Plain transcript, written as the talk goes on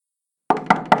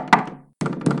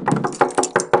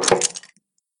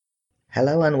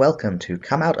Hello and welcome to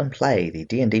Come Out and Play, the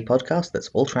D&D podcast that's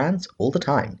all trans all the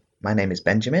time. My name is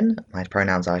Benjamin, my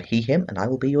pronouns are he, him, and I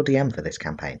will be your DM for this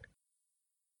campaign.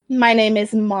 My name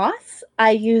is Moss.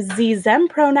 I use ze, them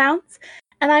pronouns,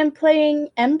 and I'm playing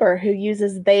Ember, who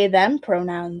uses they, them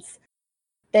pronouns.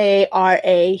 They are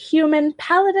a human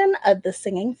paladin of the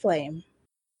Singing Flame.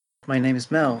 My name is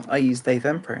Mel. I use they,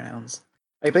 them pronouns.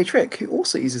 I play Trick, who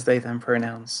also uses they, them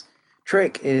pronouns.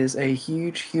 Trick is a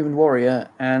huge human warrior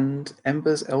and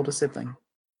Ember's elder sibling.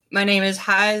 My name is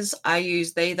Haz. I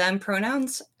use they, them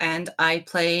pronouns, and I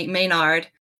play Maynard,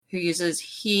 who uses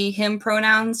he, him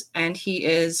pronouns, and he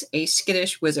is a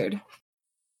skittish wizard.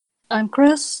 I'm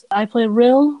Chris. I play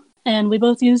Rill, and we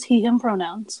both use he, him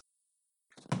pronouns.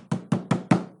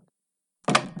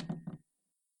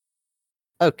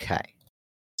 Okay,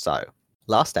 so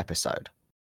last episode,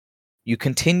 you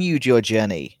continued your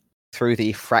journey through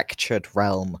the fractured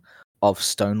realm of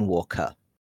Stonewalker.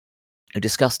 You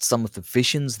discussed some of the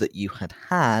visions that you had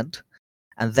had,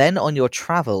 and then on your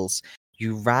travels,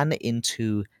 you ran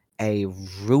into a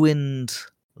ruined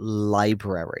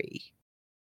library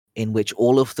in which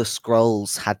all of the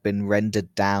scrolls had been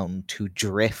rendered down to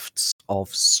drifts of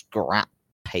scrap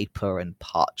paper and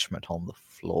parchment on the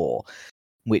floor,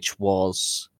 which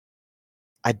was,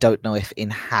 I don't know if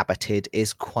inhabited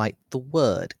is quite the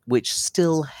word, which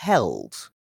still held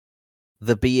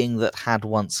the being that had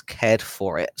once cared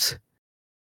for it,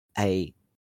 a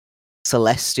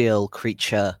celestial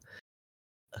creature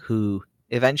who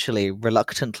eventually,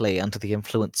 reluctantly, under the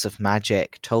influence of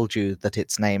magic, told you that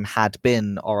its name had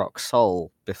been Orok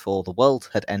Sol before the world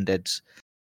had ended,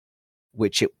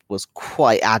 which it was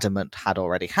quite adamant had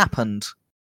already happened.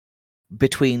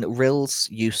 Between Rill's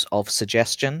use of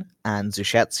suggestion and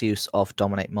Zuchette's use of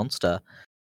dominate monster,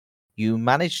 you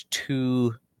managed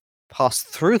to pass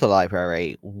through the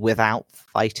library without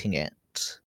fighting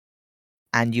it.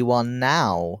 And you are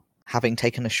now, having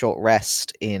taken a short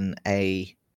rest in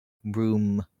a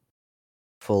room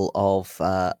full of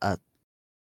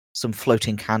some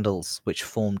floating candles which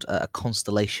formed a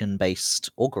constellation-based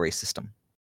augury system.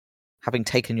 Having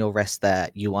taken your rest there,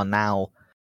 you are now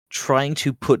trying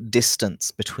to put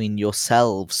distance between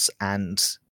yourselves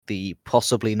and the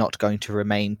possibly not going to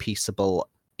remain peaceable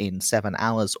in 7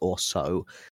 hours or so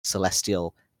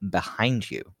Celestial behind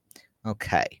you.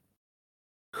 Okay.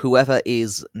 Whoever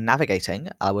is navigating,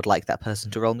 I would like that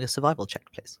person to roll me a survival check,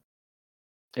 please.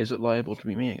 Is it liable to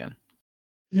be me again?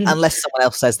 Unless someone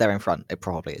else says they're in front, it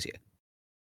probably is you.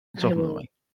 It's I often will the way.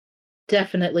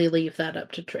 definitely leave that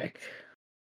up to Trick.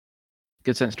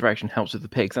 Good sense of direction helps with the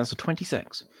pigs. That's a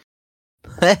 26.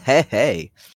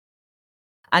 Hey.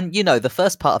 And, the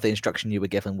first part of the instruction you were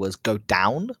given was go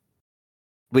down,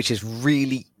 which is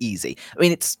really easy. I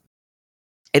mean,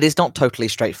 it is not totally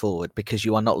straightforward because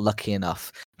you are not lucky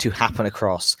enough to happen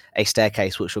across a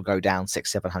staircase which will go down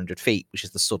 600-700 feet, which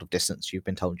is the sort of distance you've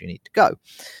been told you need to go.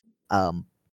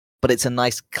 But it's a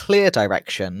nice, clear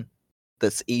direction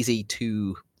that's easy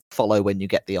to follow when you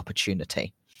get the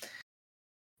opportunity.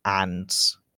 And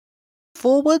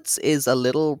forwards is a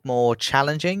little more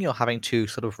challenging. You're having to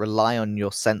sort of rely on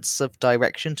your sense of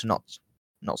direction to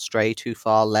not stray too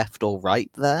far left or right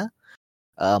there.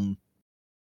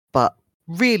 But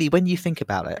really, when you think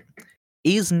about it,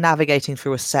 is navigating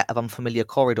through a set of unfamiliar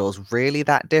corridors really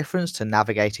that different to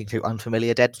navigating through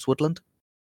unfamiliar dense woodland?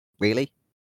 Really?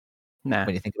 Nah.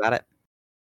 When you think about it?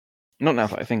 Not now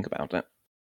that I think about it.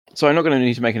 So I'm not going to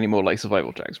need to make any more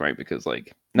survival checks, right? Because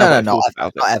No, not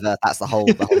ever. That's the whole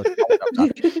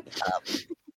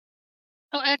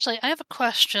Oh, actually, I have a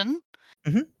question.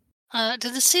 Mm-hmm. Do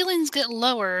the ceilings get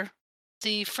lower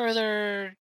the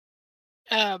further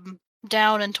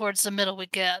down and towards the middle we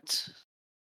get?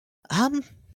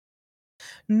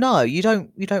 No, you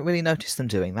don't really notice them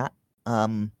doing that.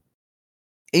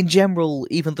 In general,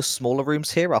 even the smaller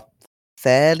rooms here are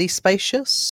fairly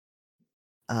spacious.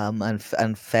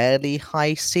 And fairly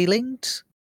high ceilinged.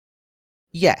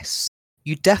 Yes,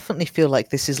 you definitely feel like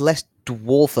this is less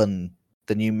dwarven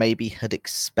than you maybe had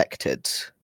expected,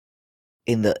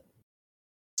 in that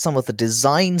some of the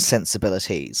design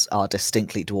sensibilities are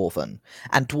distinctly dwarven,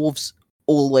 and dwarves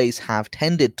always have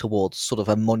tended towards sort of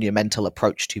a monumental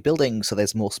approach to building, so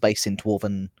there's more space in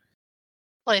dwarven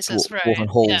Places, dwarven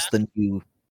halls than you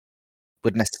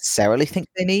would necessarily think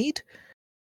they need.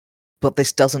 But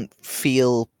this doesn't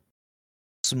feel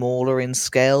smaller in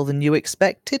scale than you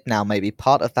expected. Now, maybe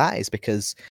part of that is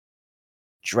because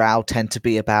drow tend to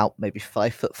be about maybe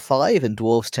 5'5", and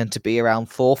dwarves tend to be around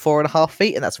 4.5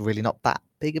 feet, and that's really not that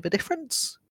big of a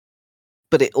difference.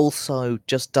 But it also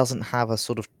just doesn't have a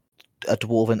sort of a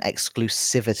dwarven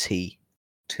exclusivity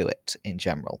to it in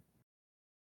general.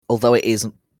 although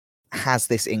has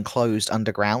this enclosed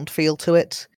underground feel to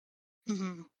it,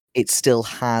 Hmm. it still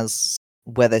has,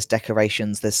 where there's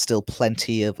decorations, there's still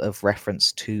plenty of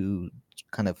reference to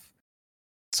kind of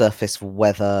surface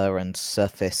weather and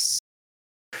surface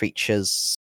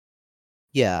creatures.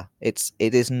 Yeah, it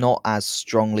is not as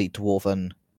strongly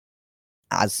dwarven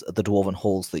as the dwarven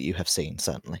halls that you have seen,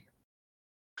 certainly.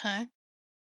 Okay.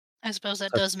 I suppose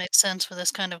that So- does make sense for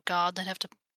this kind of god.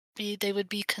 They would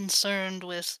be concerned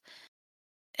with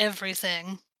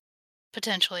everything,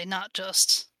 potentially, not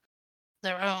just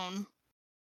their own.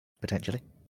 Potentially.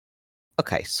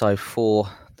 Okay, so for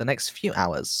the next few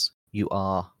hours, you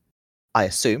are, I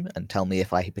assume, and tell me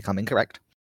if I become incorrect,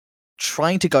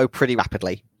 trying to go pretty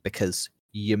rapidly because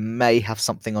you may have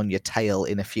something on your tail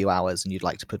in a few hours and you'd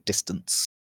like to put distance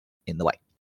in the way.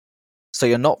 So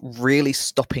you're not really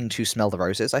stopping to smell the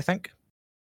roses, I think.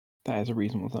 That is a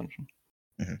reasonable assumption.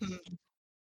 Mhm.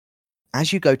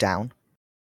 As you go down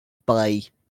by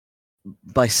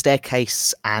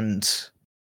staircase and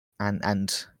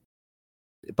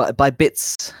by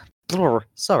bits.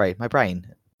 Sorry, my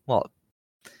brain. What?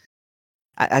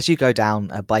 As you go down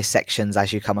by sections,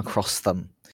 as you come across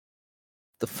them,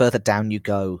 the further down you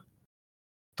go,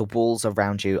 the walls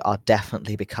around you are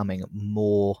definitely becoming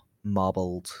more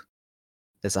marbled.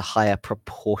 There's a higher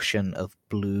proportion of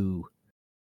blue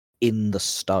in the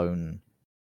stone,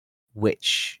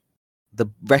 which the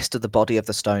rest of the body of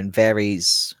the stone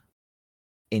varies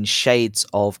in shades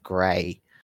of grey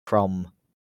from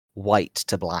white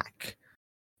to black,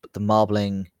 but the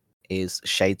marbling is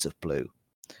shades of blue,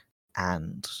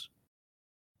 and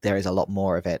there is a lot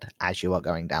more of it as you are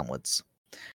going downwards.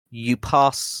 You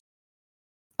pass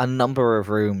a number of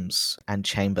rooms and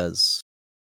chambers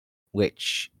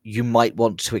which you might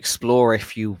want to explore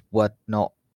if you were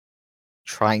not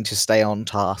trying to stay on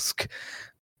task.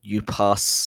 You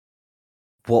pass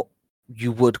what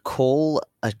you would call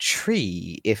a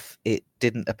tree if it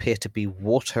didn't appear to be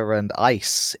water and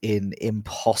ice in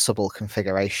impossible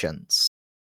configurations,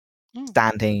 Mm.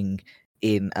 standing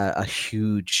in a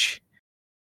huge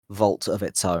vault of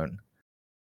its own.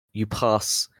 You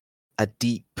pass a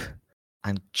deep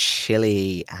and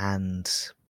chilly and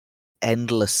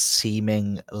endless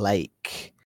seeming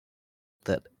lake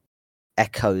that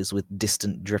echoes with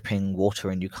distant dripping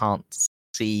water, and you can't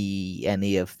see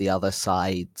any of the other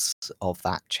sides of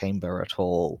that chamber at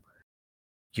all.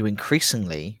 You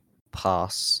increasingly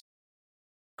pass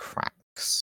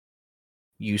cracks.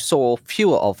 You saw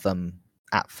fewer of them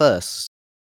at first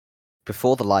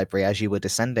before the library as you were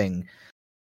descending,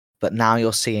 but now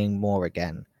you're seeing more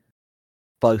again.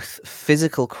 Both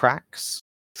physical cracks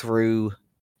through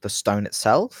the stone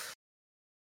itself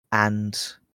and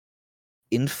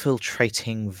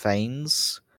infiltrating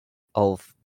veins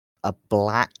of a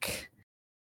black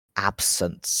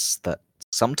absence that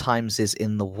sometimes is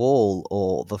in the wall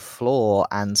or the floor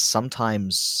and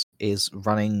sometimes is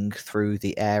running through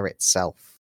the air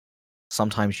itself.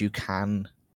 Sometimes you can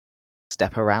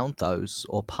step around those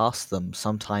or past them.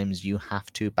 Sometimes you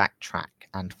have to backtrack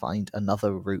and find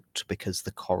another route because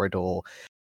the corridor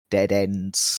dead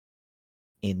ends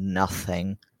in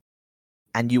nothing.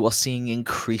 And you are seeing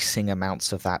increasing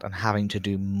amounts of that and having to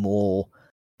do more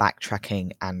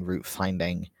backtracking and route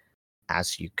finding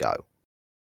as you go.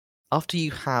 After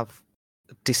you have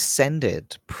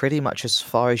descended pretty much as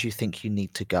far as you think you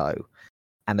need to go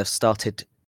and have started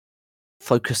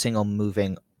focusing on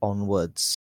moving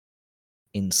onwards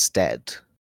instead,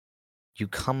 you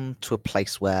come to a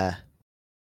place where...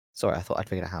 Sorry, I thought I'd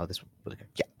figured out how this would go.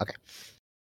 Yeah, okay.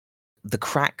 The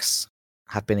cracks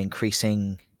have been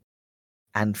increasing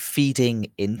and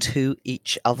feeding into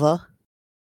each other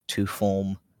to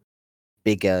form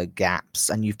bigger gaps,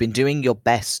 and you've been doing your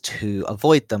best to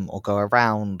avoid them or go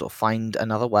around or find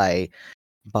another way,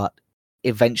 but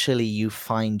eventually you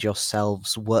find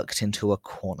yourselves worked into a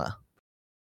corner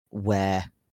where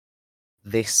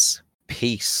this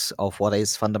piece of what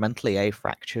is fundamentally a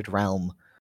fractured realm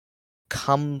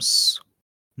comes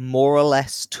more or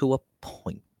less to a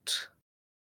point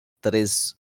that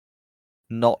is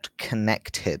not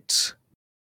connected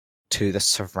to the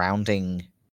surrounding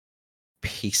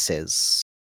pieces,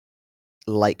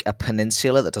 like a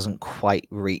peninsula that doesn't quite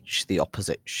reach the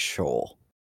opposite shore.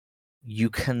 You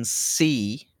can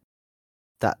see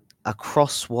that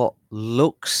across what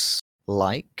looks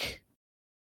like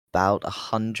about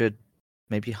 100,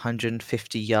 maybe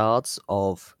 150 yards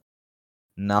of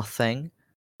nothing,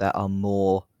 there are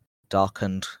more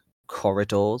darkened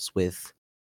corridors with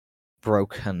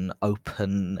broken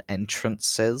open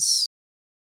entrances.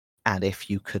 And if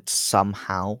you could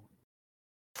somehow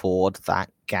ford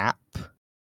that gap,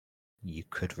 you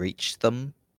could reach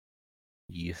them.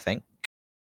 you think.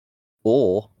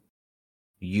 Or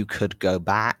you could go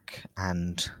back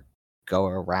and go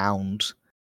around,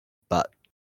 but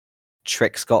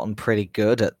Trick's gotten pretty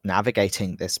good at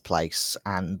navigating this place,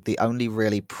 and the only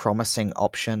really promising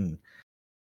option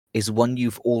is one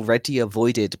you've already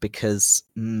avoided because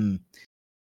you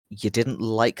didn't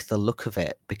like the look of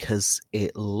it, because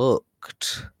it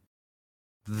looked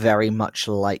very much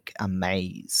like a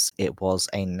maze. It was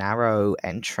a narrow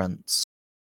entrance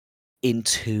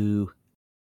into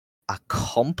a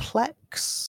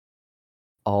complex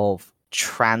of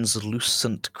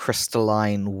translucent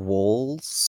crystalline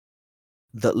walls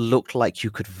that looked like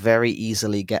you could very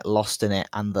easily get lost in it,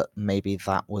 and that maybe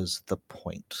that was the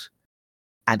point.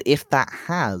 And if that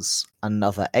has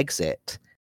another exit,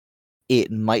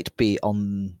 it might be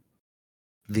on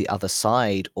the other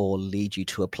side or lead you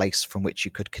to a place from which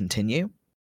you could continue,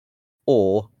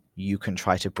 or you can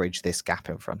try to bridge this gap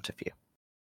in front of you.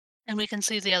 And we can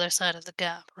see the other side of the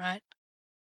gap, right?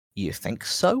 You think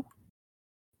so?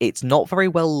 It's not very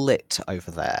well lit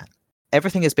over there.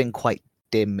 Everything has been quite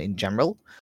dim in general.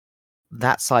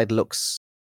 That side looks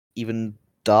even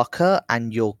darker,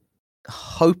 and you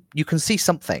can see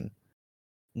something.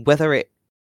 Whether it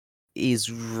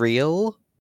is real,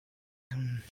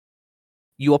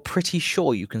 you are pretty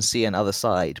sure you can see another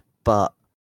side, but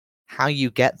how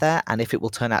you get there and if it will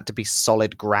turn out to be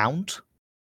solid ground,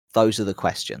 those are the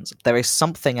questions. There is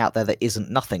something out there that isn't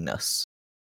nothingness.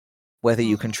 Whether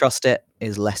you can trust it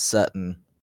is less certain.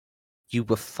 You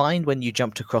were fine when you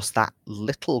jumped across that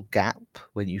little gap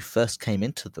when you first came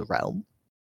into the realm.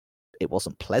 It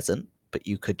wasn't pleasant, but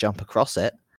you could jump across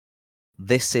it.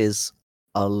 This is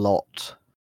a lot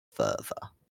further.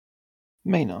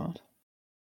 Maynard,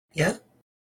 Yeah?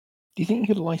 do you think you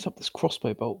could light up this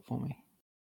crossbow bolt for me?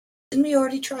 Didn't we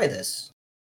already try this?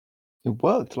 It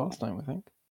worked last time, I think.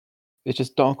 It's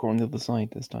just darker on the other side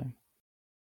this time.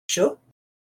 Sure.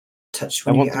 Touch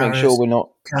I one of want your to make arrows, sure we're not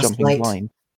cast jumping light. blind.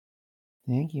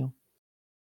 Thank you.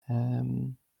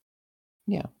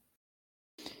 Yeah.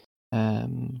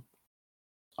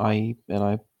 I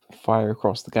fire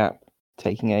across the gap,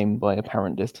 taking aim by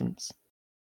apparent distance.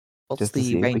 What's Just to the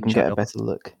see if we range can get on a better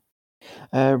look.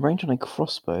 Range on a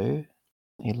crossbow,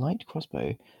 a light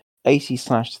crossbow,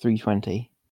 80/320.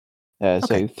 So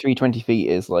Okay. 320 feet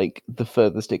is like the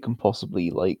furthest it can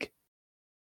possibly like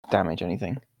damage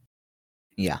anything.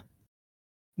 Yeah.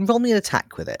 Roll me an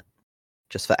attack with it,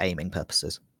 just for aiming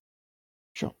purposes.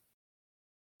 Sure.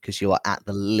 Because you are at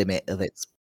the limit of its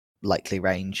likely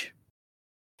range.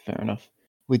 Fair enough.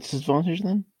 With disadvantage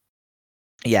then?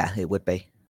 Yeah, it would be.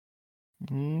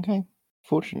 Okay.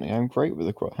 Fortunately, I'm great with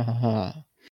the cross.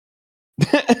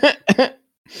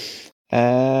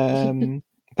 That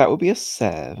would be a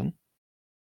 7.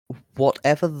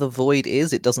 Whatever the void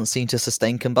is, it doesn't seem to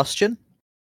sustain combustion,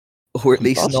 or at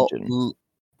least not. Combustion?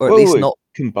 Or at least not.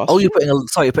 Combustion? Oh, you're putting a.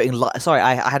 Sorry, you're putting light. Sorry,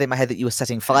 I had in my head that you were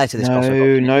setting fire to this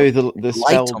crossbow bolt. No, the Light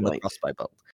spell on the light. crossbow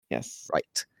bolt. Yes.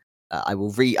 Right. I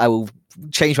will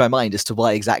change my mind as to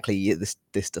why exactly this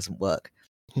doesn't work.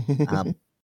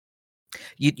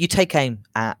 You take aim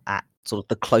at sort of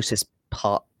the closest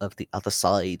part of the other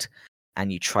side,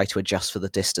 and you try to adjust for the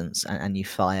distance, and you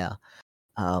fire.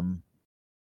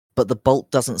 But the bolt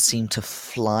doesn't seem to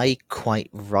fly quite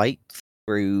right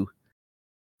through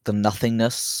the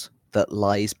nothingness that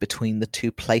lies between the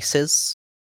two places.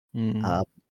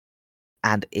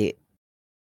 And it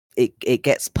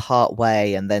gets part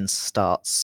way and then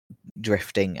starts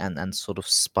drifting and sort of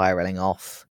spiraling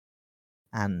off,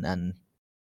 and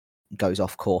goes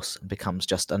off course and becomes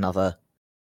just another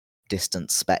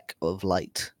distant speck of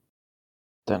light.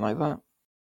 Don't like that.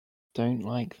 Don't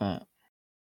like that.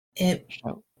 It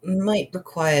Shout. might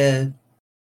require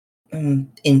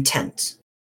intent.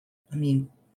 I mean,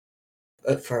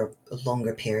 for a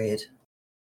longer period.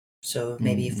 So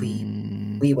maybe if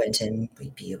we went in,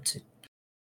 we'd be able to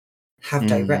have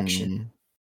direction.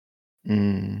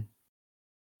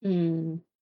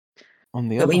 On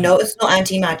the But other we know hand, it's not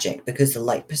anti-magic because the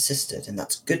light persisted, and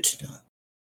that's good to know.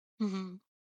 Mm-hmm.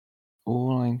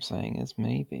 all I'm saying is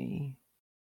maybe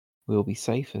we'll be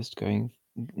safest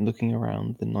looking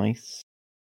around the nice,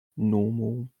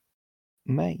 normal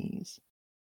maze.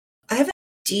 I have an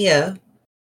idea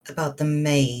about the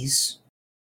maze,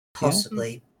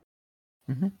 possibly.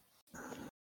 Yeah? Mm-hmm.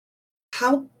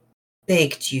 How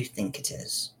big do you think it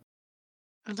is?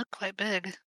 It looked quite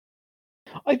big.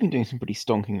 I've been doing some pretty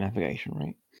stonking navigation,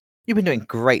 right? You've been doing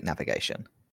great navigation.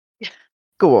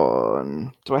 Go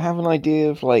on. Do I have an idea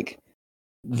of like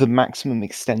the maximum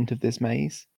extent of this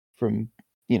maze from,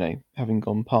 having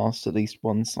gone past at least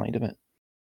one side of it?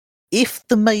 If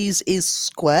the maze is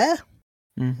square,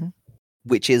 Mm-hmm.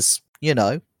 which is,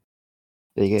 it's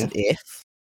Big an if. if.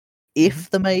 If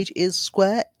the mage is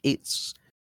square, it's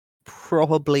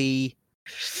probably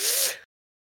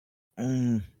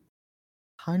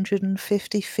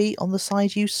 150 feet on the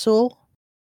side you saw.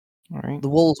 All right. The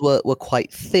walls were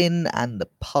quite thin, and the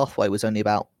pathway was only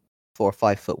about 4 or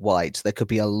 5 foot wide, so there could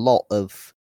be a lot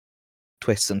of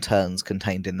twists and turns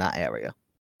contained in that area.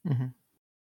 Mm-hmm.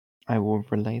 I will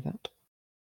relay that.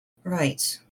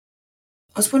 Right.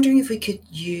 I was wondering if we could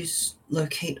use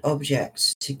locate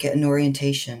objects to get an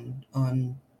orientation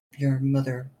on your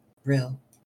mother, Rill.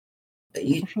 But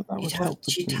I'm not sure that would help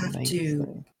with she'd the have maze, to.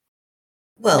 though.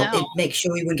 Well, No. it makes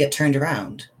sure we wouldn't get turned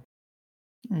around.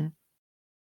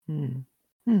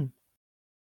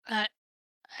 I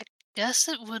guess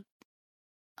it would.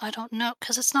 I don't know,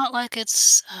 because it's not like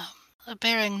it's a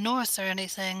bearing north or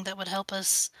anything that would help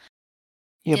us.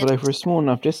 Yeah, but It- over a small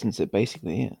enough distance, it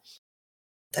basically is.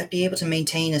 I'd be able to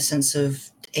maintain a sense of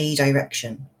a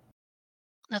direction.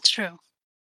 That's true.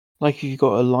 Like if you've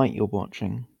got a light you're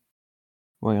watching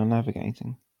while you're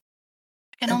navigating.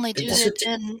 I can only do this it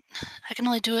would- in. I can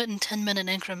only do it in 10-minute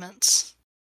increments.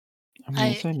 I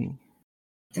mean, it's only...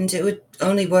 And it would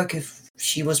only work if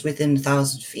she was within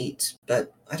 1,000 feet,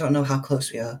 but I don't know how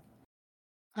close we are.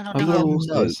 I don't I know will how.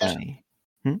 also no, say...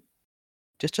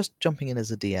 Just jumping in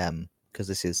as a DM, because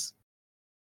this is...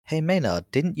 Hey, Maynard,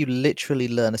 didn't you literally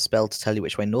learn a spell to tell you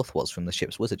which way north was from the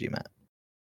ship's wizard you met?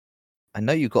 I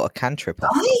know you got a cantrip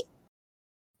off him.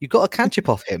 You got a cantrip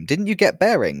off him. Didn't you get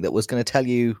bearing that was going to tell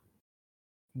you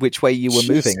which way you were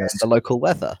moving and Jesus. the local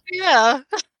weather? Yeah.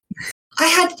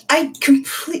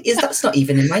 That's not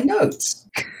even in my notes.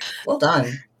 Well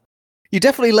done. You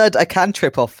definitely learned a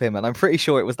cantrip off him, and I'm pretty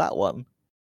sure it was that one.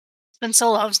 It's been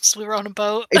so long since we were on a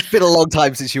boat. It's been a long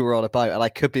time since you were on a boat, and I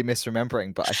could be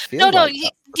misremembering, but I feel No, like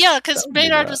yeah, because that would be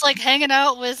Maynard right. was like hanging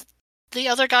out with the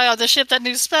other guy on the ship that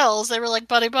knew spells. They were like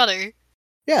buddy.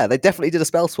 Yeah, they definitely did a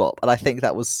spell swap, and I think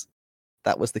that was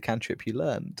the cantrip you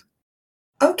learned.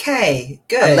 Okay,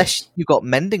 good. Unless you got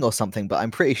mending or something, but I'm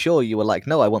pretty sure you were like,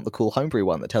 no, I want the cool homebrew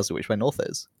one that tells you which way north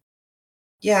is.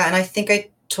 Yeah, and I think I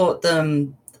taught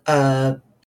them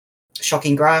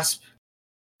Shocking Grasp.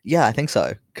 Yeah, I think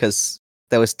so, because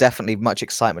there was definitely much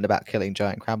excitement about killing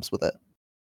giant crabs with it.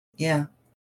 Yeah.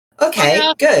 Okay,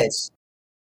 yeah. good.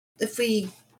 If we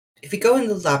go in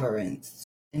the labyrinth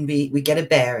and we get a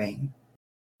bearing,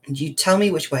 and you tell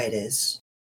me which way it is,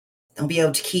 I'll be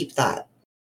able to keep that.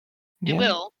 You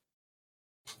will.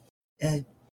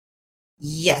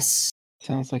 Yes.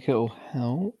 Sounds like it'll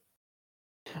help.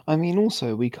 I mean,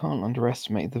 also, we can't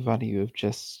underestimate the value of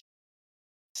just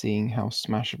seeing how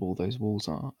smashable those walls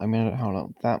are. I mean, I don't have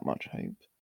that much hope.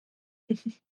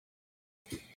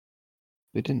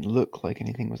 It didn't look like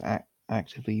anything was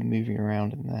actively moving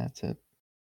around in there to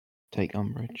take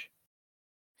umbrage.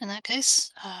 In that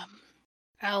case,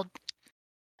 I'll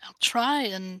try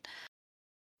and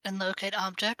locate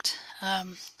object.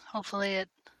 Hopefully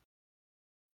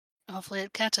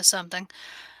it catches something.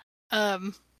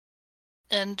 And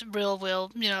Rill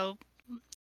will,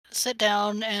 sit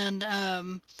down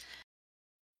and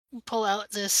pull out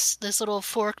this little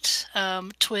forked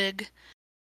twig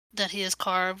that he has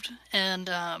carved and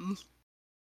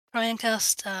try and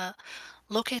cast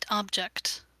locate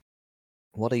object.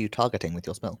 What are you targeting with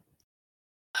your spell?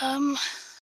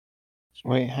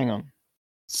 Wait, hang on.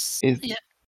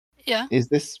 Yeah. Is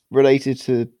this related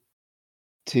to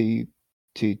the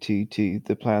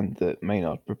plan that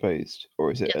Maynard proposed,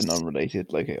 or is it Yes. an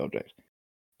unrelated locate object?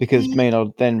 Because Mm.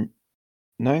 Maynard then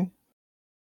no.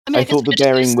 I I thought the guess we could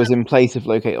bearing use was them. in place of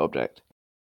locate object,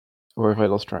 or have I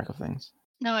lost track of things?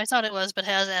 No, I thought it was, but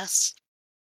has asked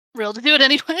Rill to do it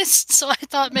anyways, so I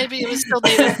thought maybe it was still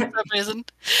needed for some reason.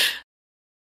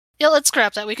 Yeah, let's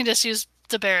scrap that. We can just use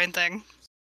the bearing thing.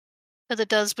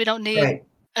 Because we don't need Right.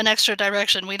 an extra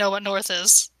direction. We know what north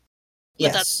is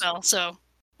with that Yes. spell, so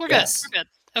we're Yes. good.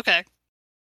 We're good. Okay.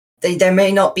 There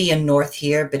may not be a north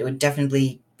here, but it would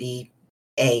definitely be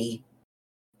a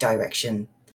direction,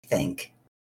 I think.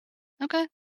 Okay.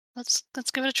 Let's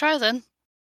give it a try then.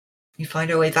 We find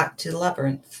our way back to the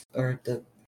labyrinth, or the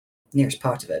nearest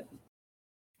part of it.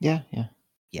 Yeah.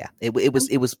 Yeah, it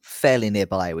was fairly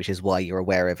nearby, which is why you're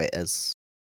aware of it as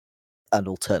an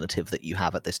alternative that you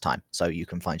have at this time, so you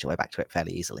can find your way back to it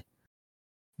fairly easily.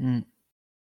 I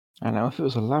know if it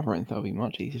was a labyrinth, that would be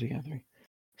much easier to get through.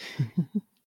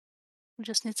 We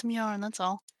just need some yarn, that's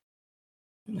all.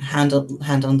 Hand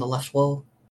on the left wall.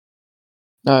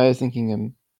 No, I was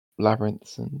thinking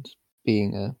labyrinths and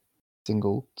being a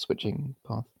single switching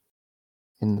path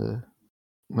in the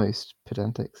most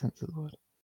pedantic sense of the word.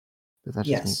 But that's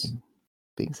just Yes. me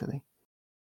being silly.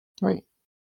 Right.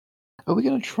 Are we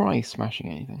going to try smashing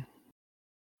anything?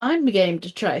 I'm game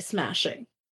to try smashing.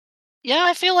 Yeah,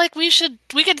 I feel like we could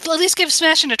at least give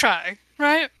smashing a try,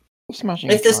 right?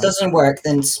 Smashing. If this doesn't work,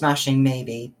 then smashing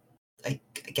maybe. I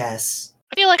guess.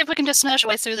 I feel like if we can just smash our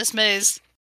way through this maze,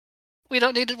 we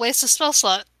don't need to waste a spell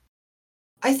slot.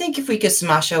 I think if we could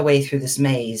smash our way through this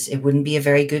maze, it wouldn't be a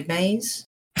very good maze.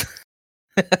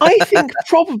 I think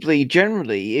probably,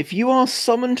 generally, if you are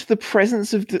summoned to the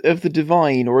presence of the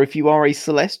divine, or if you are a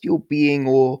celestial being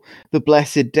or the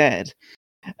blessed dead,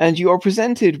 and you are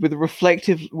presented with a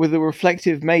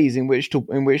reflective maze in which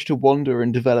to wander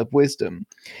and develop wisdom,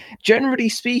 generally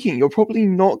speaking, you're probably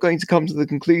not going to come to the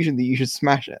conclusion that you should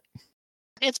smash it.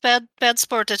 It's bad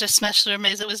sport to just smash through a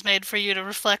maze that was made for you to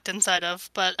reflect inside of,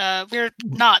 but we're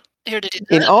not here to do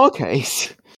that. In our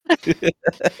case.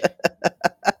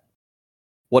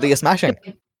 What are you smashing?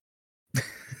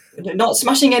 Not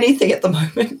smashing anything at the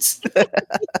moment.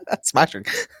 Smashing.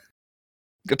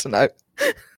 Good to know.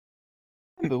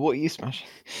 But what are you smashing?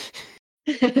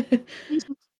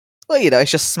 Well,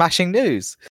 it's just smashing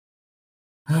news.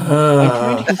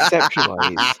 I'm trying to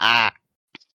conceptualize.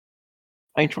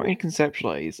 I'm trying to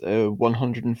conceptualize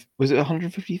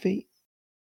 150 feet?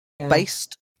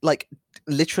 Based,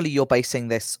 literally you're basing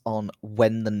this on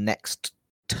when the next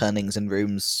turnings and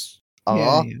rooms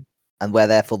are, and where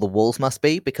therefore the walls must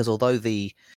be, because although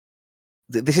this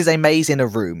is a maze in a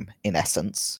room, in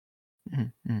essence,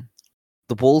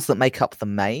 the walls that make up the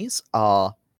maze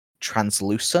are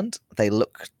translucent. They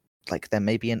look like they're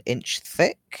maybe an inch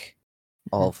thick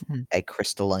of a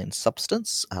crystalline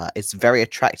substance. It's very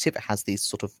attractive. It has these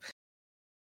sort of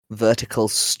vertical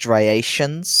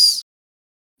striations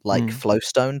like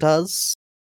flowstone does.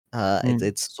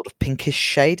 It's sort of pinkish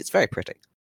shade. It's very pretty.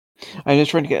 I'm just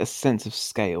trying to get a sense of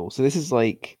scale. So this is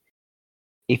like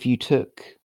if you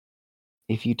took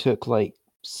like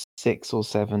 6 or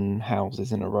 7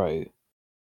 houses in a row,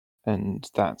 and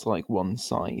that's like one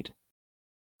side.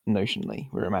 Notionally,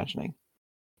 we're imagining.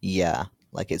 Yeah,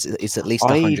 it's at least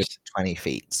 120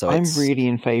 feet. So I'm really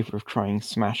in favor of trying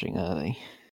smashing early.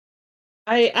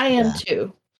 I am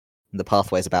too. The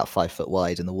pathway is about 5 foot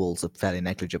wide, and the walls are fairly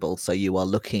negligible. So you are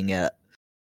looking at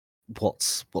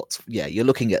you're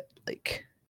looking at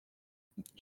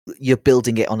you're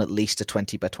building it on at least a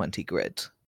 20 by 20 grid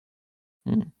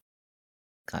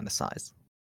kind of size,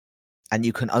 and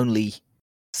you can only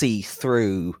see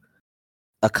through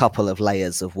a couple of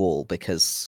layers of wall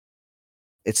because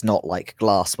it's not like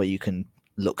glass where you can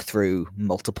look through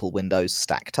multiple windows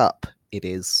stacked up. It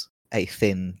is a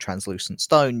thin translucent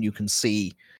stone. You can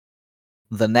see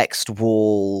the next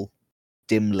wall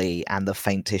dimly and the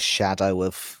faintest shadow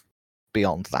of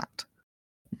beyond that.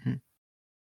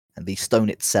 And the stone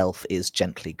itself is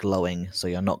gently glowing, so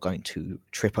you're not going to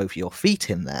trip over your feet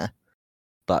in there,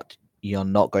 but you're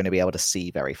not going to be able to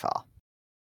see very far.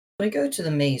 We go to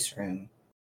the maze room.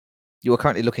 You are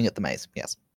currently looking at the maze,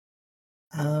 yes.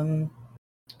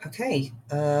 Okay.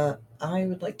 I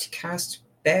would like to cast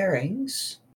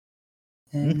Bearings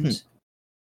and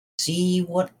see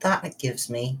what that gives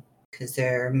me, because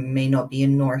there may not be a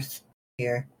north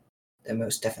here. There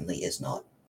most definitely is not.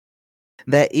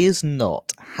 There is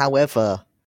not. However,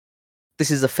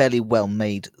 this is a fairly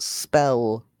well-made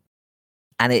spell,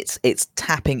 and it's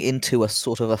tapping into a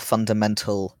sort of a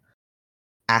fundamental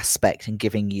aspect and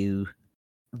giving you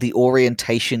the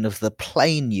orientation of the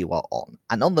plane you are on.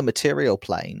 And on the material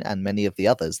plane, and many of the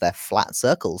others, they're flat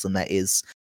circles, and there is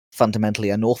fundamentally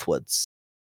a northwards.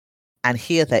 And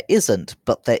here there isn't,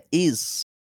 but there is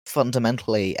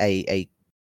fundamentally a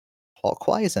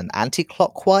clockwise and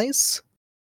anti-clockwise.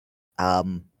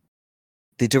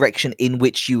 The direction in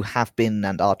which you have been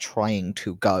and are trying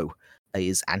to go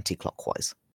is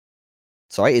anti-clockwise.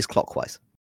 Sorry, is clockwise.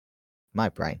 My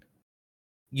brain.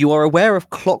 You are aware of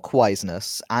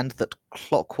clockwiseness and that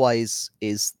clockwise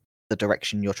is the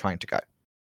direction you're trying to go.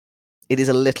 It is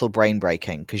a little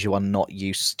brain-breaking because you are not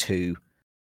used to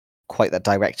quite that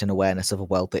direct an awareness of a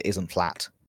world that isn't flat.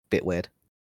 Bit weird.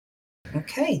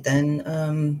 Okay,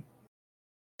 then,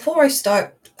 before I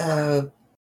start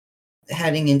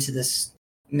heading into this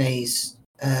maze,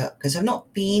 because I've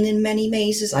not been in many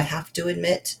mazes, I have to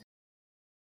admit,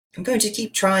 I'm going to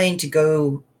keep trying to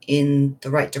go in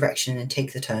the right direction and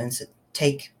take the turns that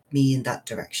take me in that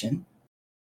direction.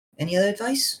 Any other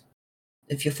advice?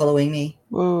 If you're following me?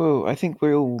 Whoa, I think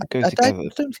we all go together. I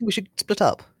don't think we should split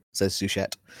up, says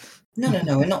Suchet. No,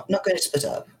 we're not going to split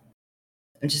up.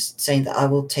 I'm just saying that I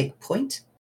will take point.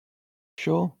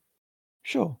 Sure.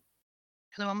 You're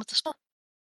the one with the spell.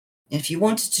 If you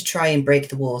wanted to try and break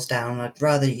the walls down, I'd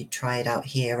rather you try it out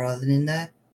here rather than in there.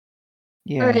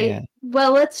 Yeah, All right. yeah.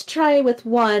 Well, let's try with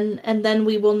one, and then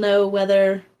we will know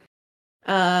whether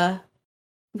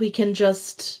we can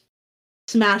just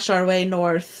smash our way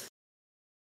north.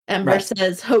 Ember Right.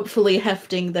 says, hopefully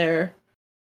hefting their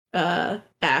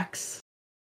axe.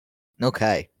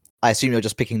 Okay. I assume you're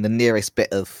just picking the nearest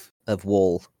bit of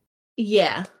wall.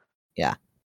 Yeah. Yeah.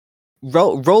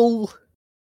 Roll.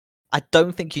 I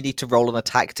don't think you need to roll an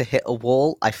attack to hit a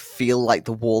wall. I feel like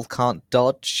the wall can't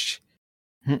dodge.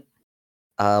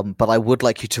 But I would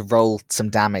like you to roll some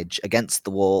damage against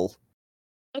the wall.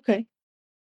 Okay.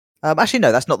 Actually,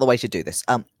 no, that's not the way to do this.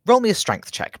 Roll me a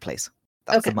strength check, please.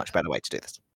 That's Okay. a much better way to do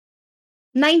this.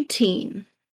 19.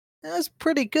 That's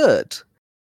pretty good.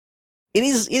 It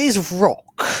is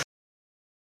rock,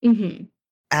 Mm-hmm.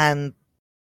 and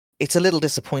it's a little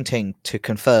disappointing to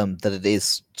confirm that it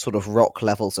is sort of rock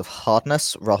levels of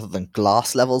hardness rather than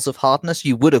glass levels of hardness.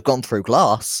 You would have gone through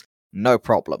glass, no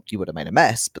problem. You would have made a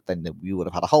mess, but then you would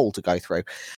have had a hole to go through.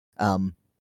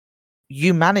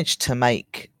 You managed to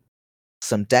make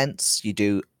some dents. You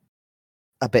do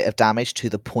a bit of damage to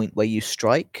the point where you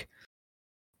strike.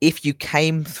 If you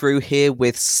came through here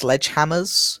with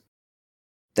sledgehammers,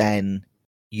 then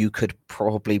you could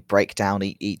probably break down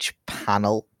each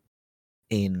panel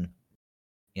in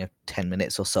 10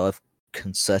 minutes or so of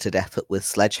concerted effort with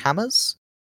sledgehammers.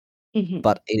 Mm-hmm.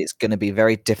 But it is going to be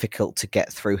very difficult to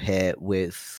get through here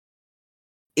with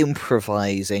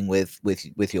improvising with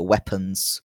your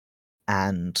weapons,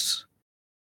 and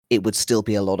it would still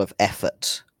be a lot of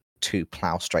effort to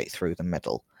plow straight through the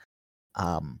middle.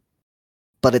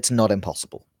 But it's not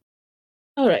impossible.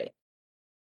 All right.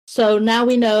 So now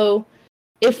we know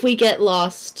if we get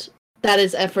lost, that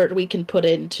is effort we can put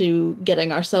into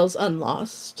getting ourselves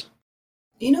unlost.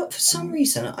 For some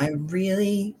reason, I'm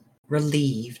really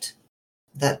relieved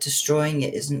that destroying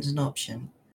it isn't an option.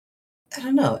 I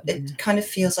don't know. It kind of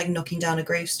feels like knocking down a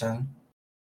gravestone.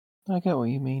 I get what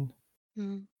you mean.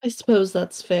 I suppose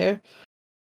that's fair.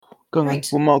 Go on, then. Right.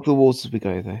 We'll mark the walls as we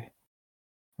go, though.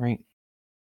 Right.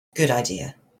 Good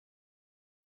idea.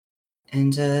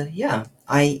 And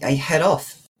I head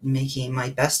off, making my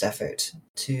best effort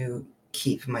to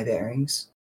keep my bearings.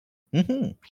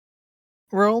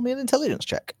 Roll me an intelligence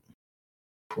check.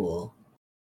 Cool.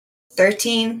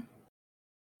 13.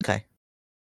 Okay.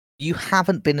 You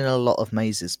haven't been in a lot of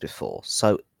mazes before,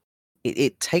 so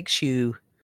it takes you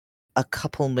a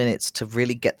couple minutes to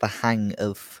really get the hang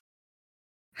of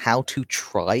how to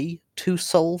try to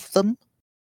solve them.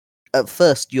 At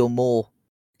first, you're more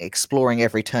exploring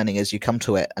every turning as you come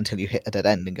to it until you hit a dead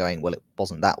end and going, well, it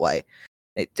wasn't that way.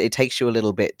 It takes you a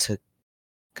little bit to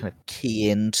kind of key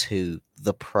into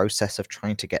the process of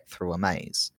trying to get through a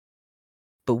maze.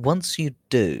 But once you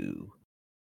do,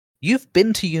 you've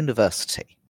been to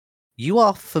university. You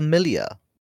are familiar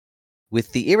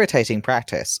with the irritating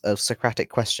practice of Socratic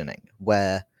questioning,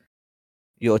 where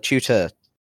your tutor,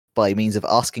 by means of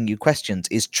asking you questions,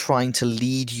 is trying to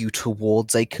lead you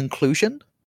towards a conclusion.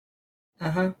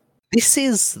 Uh-huh. This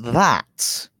is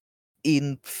that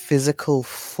in physical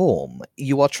form.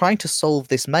 You are trying to solve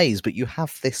this maze, but you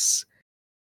have this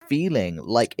feeling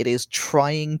like it is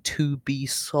trying to be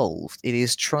solved. It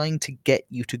is trying to get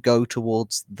you to go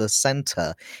towards the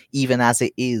center, even as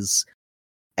it is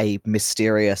a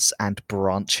mysterious and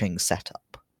branching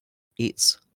setup.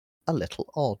 It's a little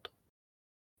odd.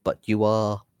 But you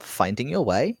are finding your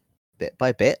way bit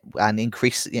by bit, and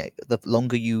the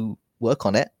longer you work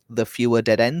on it, the fewer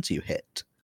dead ends you hit.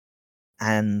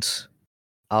 And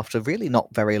after really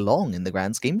not very long in the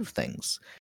grand scheme of things,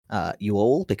 you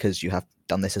all, because you have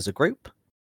done this as a group,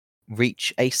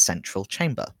 reach a central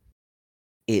chamber.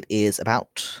 It is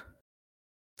about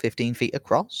 15 feet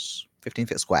across, 15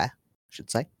 feet square, I should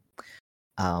say.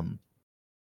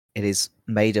 It is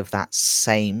made of that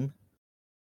same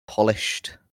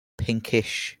polished,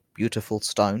 pinkish, beautiful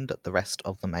stone that the rest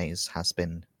of the maze has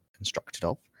been constructed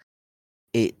of.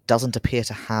 It doesn't appear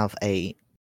to have a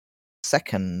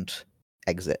second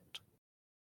exit,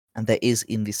 and there is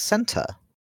in the center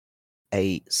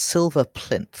a silver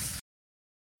plinth,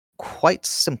 quite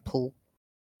simple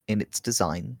in its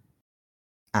design,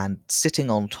 and sitting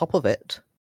on top of it,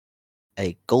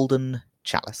 a golden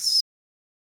chalice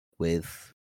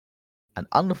with an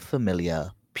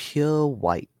unfamiliar, pure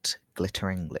white,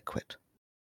 glittering liquid.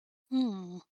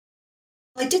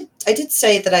 I did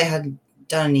say that I hadn't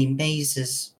done any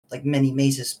mazes, like many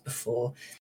mazes before,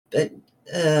 but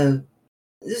this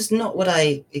is not what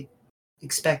I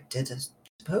expected, I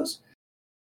suppose.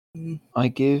 I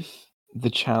give the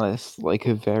chalice like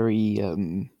a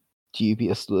very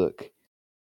dubious look,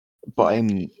 but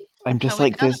I'm just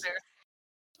like this.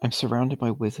 I'm surrounded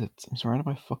by wizards. I'm surrounded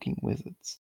by fucking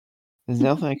wizards. There's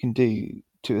nothing I can do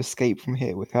to escape from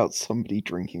here without somebody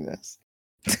drinking this.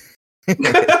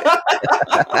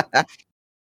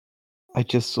 I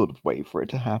just sort of wait for it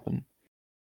to happen.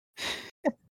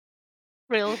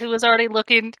 Real, who was already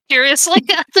looking curiously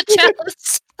at the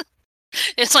chalice.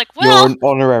 It's like, You're well, an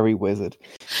honorary wizard.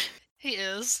 he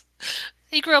is.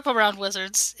 He grew up around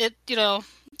wizards. You Rubs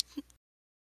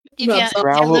can't. off.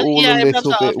 Growl Yeah, all yeah, a it rubs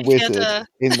little off. bit You can't, wizard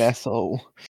in their soul.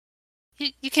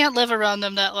 you can't live around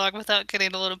them that long without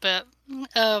getting a little bit.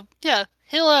 Yeah,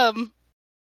 he'll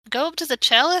go up to the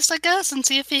chalice, I guess, and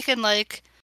see if he can like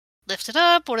lift it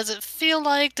up. What does it feel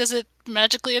like? Does it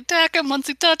magically attack him once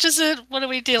he touches it? What are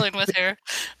we dealing with here?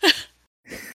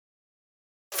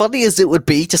 Funny as it would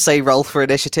be to say roll for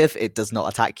initiative, it does not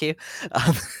attack you.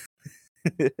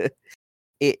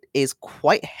 It is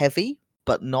quite heavy,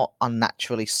 but not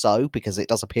unnaturally so, because it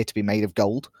does appear to be made of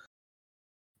gold.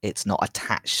 It's not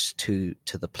attached to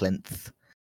the plinth.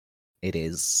 It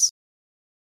is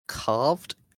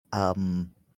carved,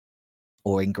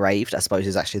 or engraved, I suppose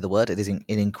is actually the word. It is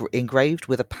engraved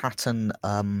with a pattern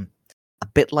a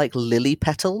bit like lily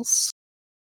petals.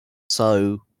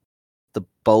 So the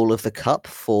bowl of the cup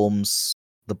forms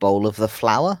the bowl of the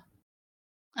flower.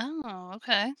 Oh,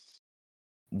 okay.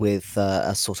 With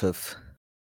a sort of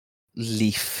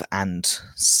leaf and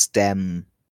stem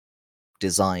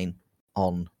design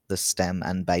on the stem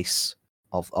and base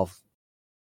of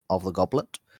the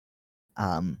goblet.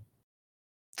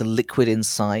 The liquid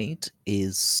inside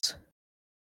is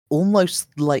almost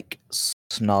like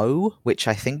snow, which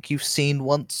I think you've seen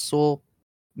once or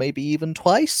maybe even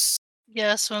twice.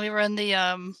 Yes, when we were in the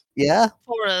Yeah,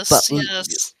 forest. but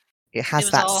Yes, it has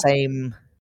was that all- same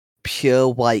pure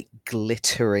white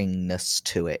glitteringness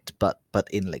to it, but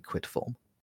in liquid form.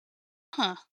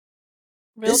 Huh.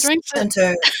 Real This drink.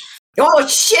 center. Oh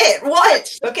shit!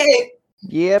 What? Okay.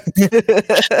 Yep.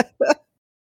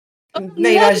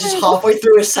 Maynard's just halfway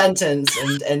through a sentence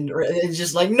and it's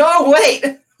just like, no, wait.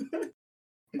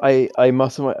 I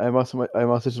mutter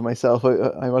to myself,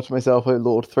 oh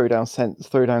Lord, throw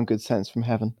down good sense from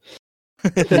heaven.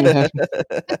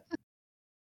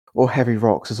 Or heavy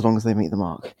rocks, as long as they meet the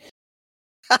mark.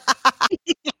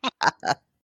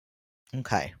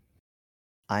 Okay.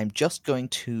 I'm just going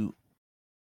to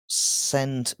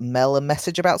send Mel a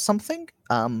message about something.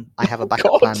 I have a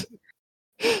backup plan.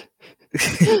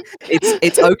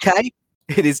 It's okay.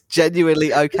 It is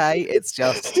genuinely okay. It's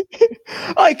just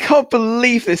I can't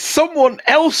believe this. Someone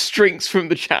else drinks from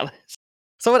the chalice.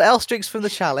 someone else drinks from the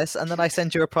chalice, and then I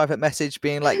send you a private message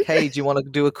being like, "Hey, do you want to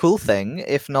do a cool thing?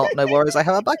 If not, no worries. I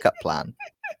have a backup plan."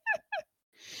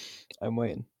 I'm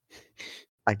waiting.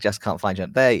 I just can't find you.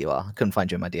 There you are. I couldn't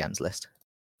find you in my DMs list.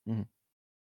 In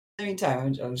the meantime,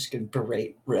 I'm just going to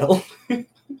berate Rill. I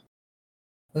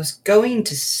was going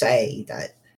to say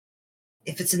that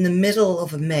if it's in the middle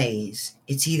of a maze,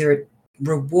 it's either a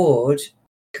reward,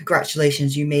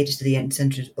 congratulations, you made it to the end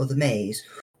center of the maze,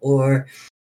 or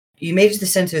you made it to the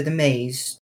center of the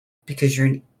maze because you're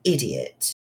an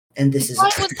idiot, and this is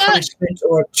Why a would that- punishment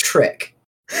or a trick.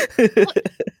 The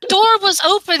door was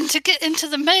open to get into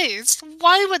the maze.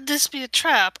 Why would this be a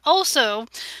trap? Also,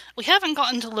 we haven't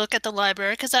gotten to look at the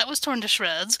library because that was torn to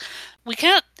shreds. We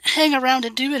can't hang around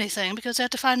and do anything because I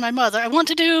have to find my mother. I want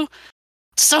to do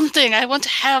something. I want to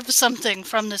have something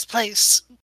from this place.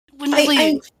 When we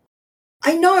leave.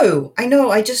 I know.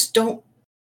 I just don't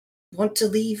want to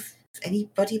leave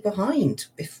anybody behind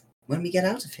when we get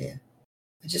out of here.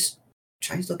 I just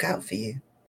trying to look out for you.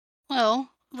 Well,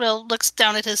 Rill looks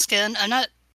down at his skin. I'm not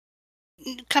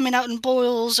coming out in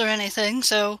boils or anything,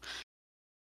 so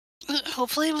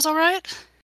hopefully it was alright.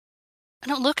 I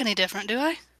don't look any different, do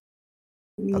I?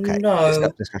 Okay. No.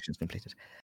 Discussion's completed.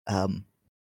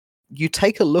 You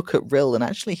take a look at Rill, and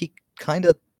actually,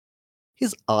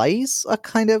 his eyes are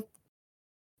kind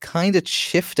of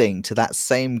shifting to that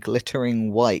same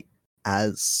glittering white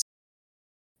as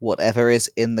whatever is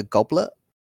in the goblet.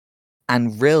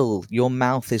 And Rill, your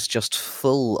mouth is just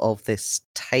full of this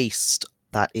taste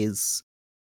that is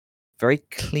very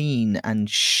clean and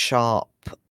sharp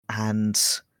and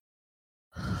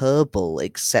herbal,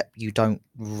 except you don't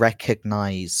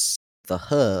recognize the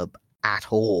herb at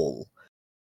all.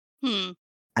 Hmm.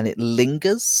 And it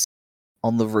lingers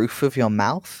on the roof of your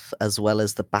mouth as well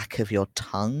as the back of your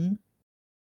tongue.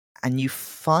 And you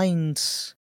find,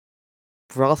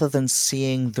 rather than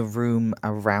seeing the room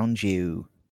around you,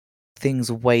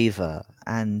 things waver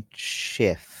and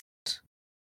shift.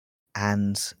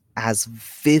 And as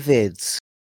vivid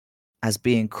as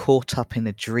being caught up in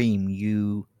a dream,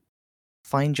 you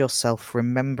find yourself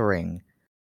remembering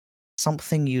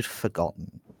something you'd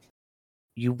forgotten.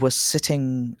 You were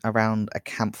sitting around a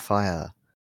campfire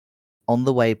on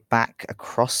the way back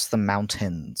across the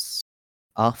mountains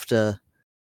after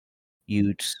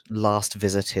you'd last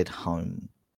visited home.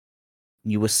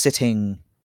 You were sitting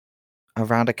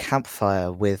around a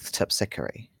campfire with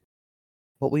Terpsichore.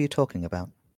 What were you talking about?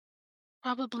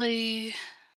 Probably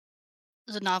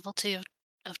the novelty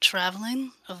of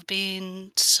traveling, of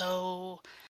being so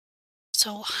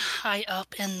high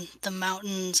up in the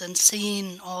mountains and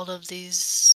seeing all of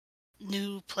these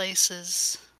new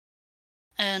places.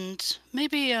 And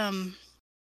maybe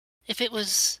if it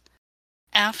was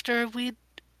after we'd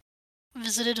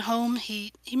visited home,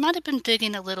 he might have been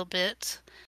digging a little bit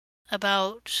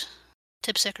about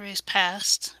Terpsichore's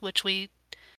past, which we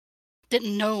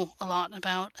didn't know a lot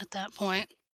about at that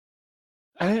point.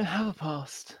 I don't have a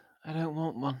past. I don't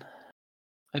want one.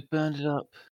 I burned it up,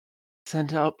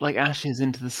 sent it up like ashes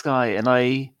into the sky, and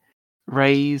I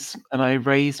raise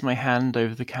my hand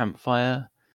over the campfire,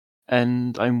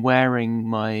 and I'm wearing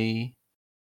my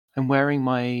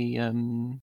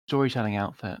storytelling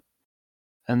outfit,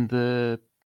 and the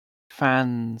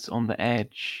fans on the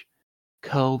edge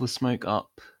curl the smoke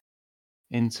up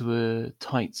into a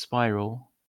tight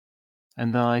spiral,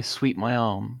 and then I sweep my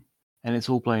arm, and it's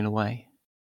all blown away.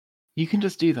 You can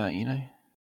just do that, you know?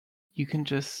 You can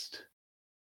just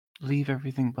leave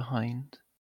everything behind,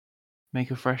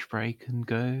 make a fresh break, and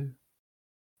go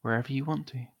wherever you want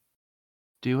to.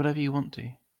 Do whatever you want to.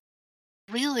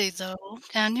 Really, though,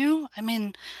 can you? I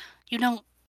mean, you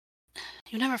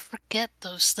never forget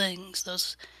those things,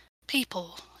 those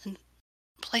people and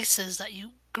places that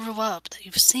you grew up, that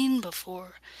you've seen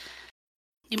before.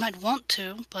 You might want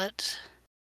to, but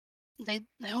they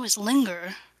always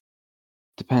linger.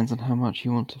 Depends on how much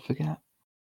you want to forget,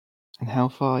 and how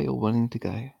far you're willing to go.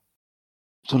 I've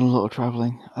done a lot of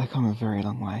travelling. I come a very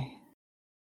long way.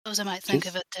 Suppose I might think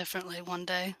of it differently one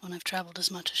day when I've traveled as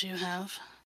much as you have.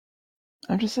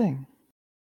 I'm just saying,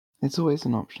 it's always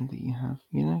an option that you have,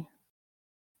 you know?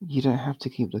 You don't have to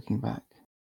keep looking back.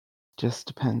 Just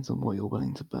depends on what you're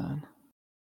willing to burn.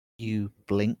 You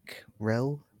blink,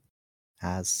 Rill,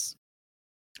 as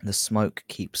the smoke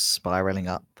keeps spiraling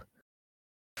up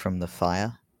from the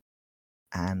fire,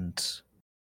 and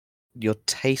you're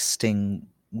tasting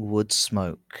wood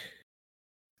smoke,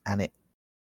 and it,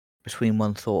 between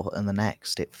one thought and the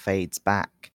next, it fades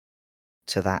back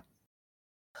to that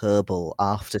herbal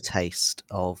aftertaste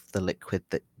of the liquid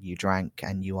that you drank,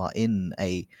 and you are in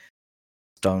a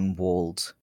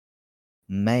stone-walled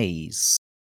maze.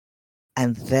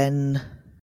 And then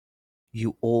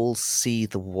you all see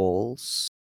the walls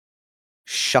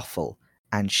shuffle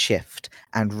and shift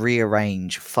and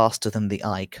rearrange faster than the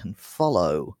eye can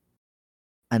follow.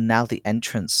 And now the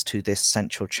entrance to this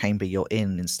central chamber you're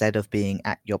in, instead of being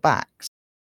at your backs,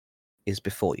 is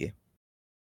before you.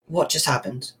 What just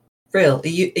happened? Real, are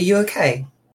you okay?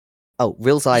 Oh,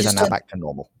 Rill's eyes are just now don't- back to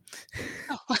normal.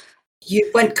 You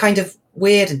went kind of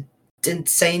weird and didn't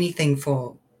say anything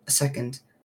for a second.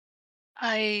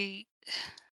 I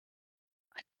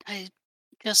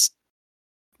just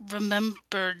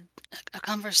remembered a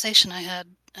conversation I had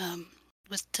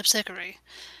with Terpsichore.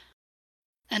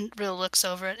 And Rill looks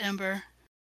over at Ember,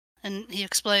 and he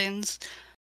explains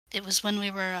it was when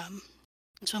we were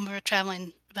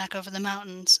traveling back over the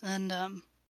mountains, and I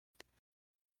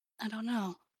don't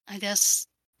know. I guess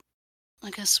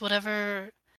whatever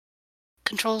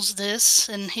controls this,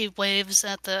 and he waves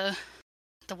at the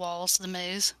walls of the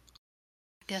maze.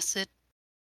 I guess it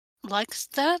likes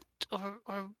that, or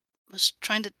was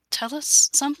trying to tell us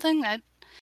something. I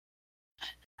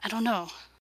don't know.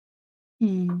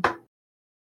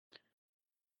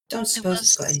 Don't suppose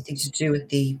it's got anything to do with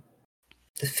the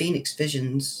phoenix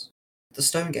visions the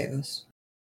stone gave us.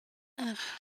 I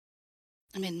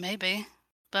mean, maybe,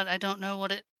 but I don't know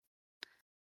what it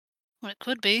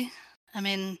could be. I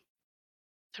mean,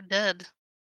 they're dead.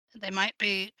 They might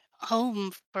be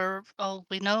home for all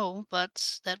we know,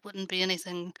 but that wouldn't be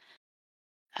anything.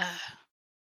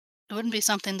 It wouldn't be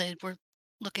something they were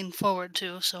looking forward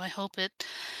to. So I hope it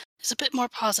is a bit more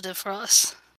positive for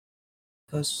us.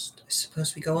 I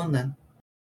suppose we go on then.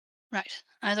 Right.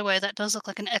 Either way, that does look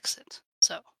like an exit.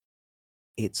 So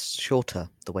It's shorter,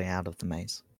 the way out of the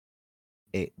maze.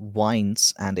 It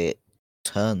winds and it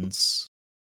turns,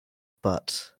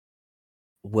 but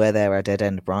where there are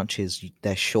dead-end branches,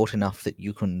 they're short enough that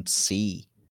you can see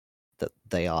that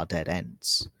they are dead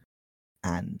ends.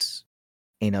 And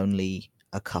in only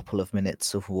a couple of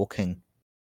minutes of walking,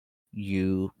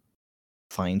 you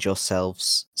find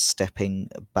yourselves stepping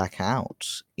back out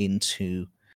into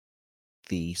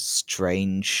the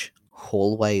strange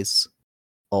hallways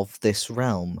of this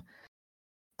realm.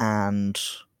 and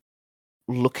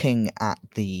looking at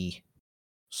the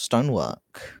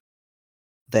stonework,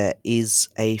 there is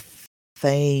a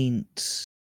faint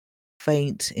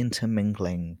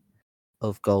intermingling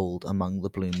of gold among the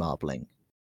blue marbling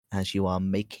as you are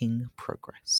making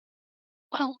progress.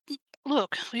 Well,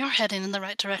 look, we are heading in the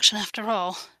right direction after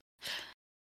all.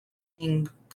 In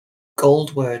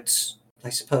gold words, I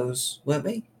suppose, weren't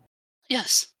we?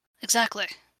 Yes, exactly.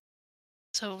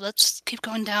 So let's keep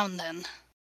going down then.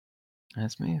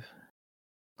 Let's move.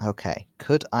 Okay,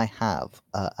 could I have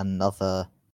another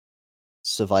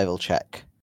survival check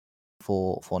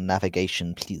for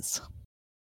navigation, please?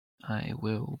 I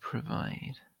will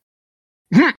provide.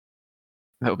 That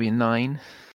will be a 9.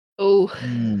 Oh,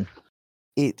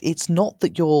 It's not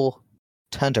that you're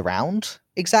turned around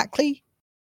exactly.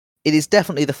 It is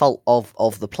definitely the fault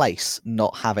of the place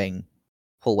not having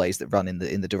hallways that run in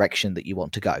the direction that you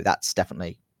want to go. That's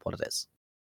definitely what it is.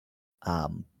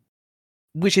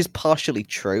 Which is partially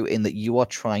true in that you are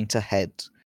trying to head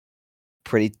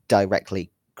pretty directly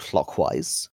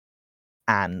clockwise,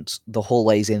 and the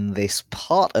hallways in this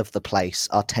part of the place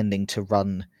are tending to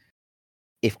run.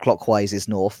 If clockwise is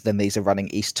north, then these are running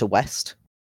east to west.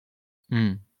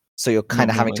 So you're kind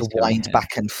of having to wind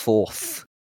back and forth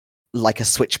like a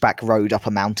switchback road up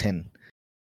a mountain,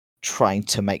 trying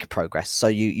to make progress. So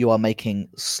you are making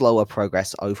slower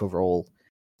progress overall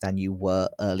than you were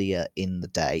earlier in the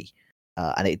day,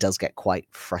 and it does get quite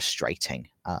frustrating.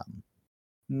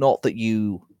 Not that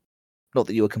you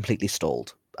were completely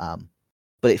stalled,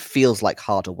 but it feels like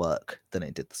harder work than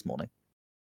it did this morning.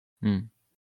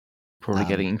 Probably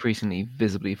getting increasingly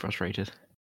visibly frustrated.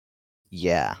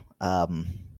 Yeah.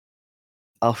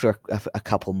 After a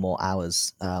couple more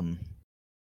hours,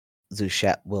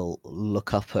 Zuchet will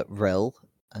look up at Rill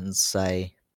and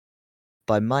say,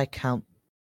 by my count,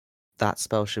 that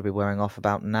spell should be wearing off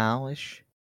about now-ish.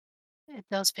 It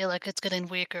does feel like it's getting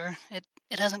weaker. It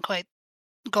hasn't quite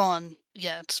gone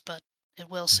yet, but it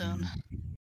will soon.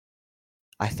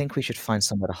 I think we should find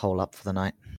somewhere to hole up for the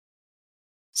night.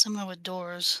 Somewhere with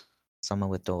doors. Somewhere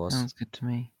with doors. Sounds good to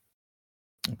me.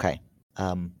 Okay.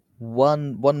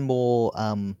 One more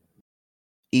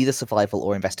either survival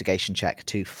or investigation check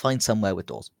to find somewhere with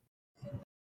doors.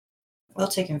 I'll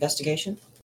take investigation.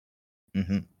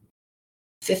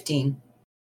 15.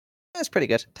 That's pretty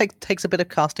good. Takes a bit of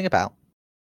casting about.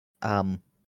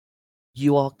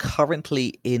 You are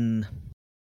currently in.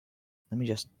 Let me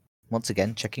just once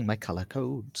again checking my color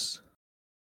codes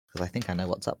because I think I know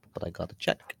what's up, but I gotta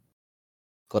check.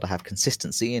 Gotta have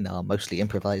consistency in our mostly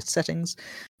improvised settings.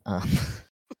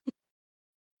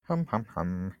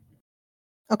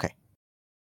 Okay.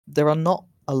 There are not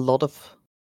a lot of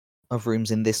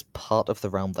rooms in this part of the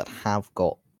realm that have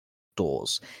got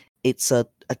doors. It's a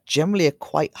generally a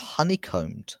quite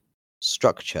honeycombed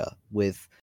structure with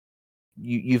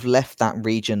you've left that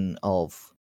region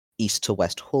of east to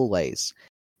west hallways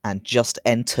and just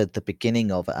entered the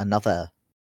beginning of another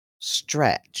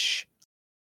stretch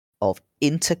of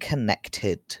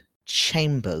interconnected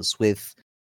chambers with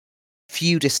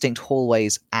few distinct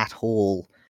hallways at all.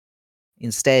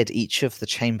 Instead, each of the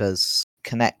chambers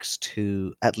connects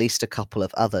to at least a couple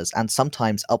of others, and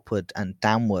sometimes upward and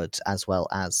downward as well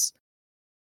as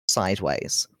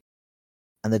sideways.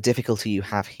 And the difficulty you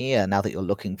have here, now that you're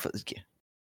looking for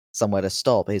somewhere to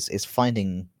stop, is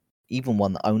finding even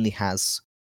one that only has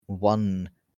one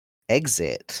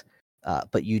exit.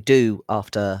 But you do,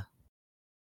 after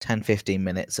 10-15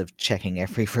 minutes of checking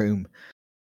every room,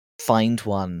 find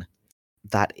one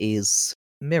that is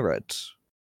mirrored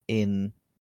in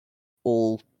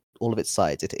all of its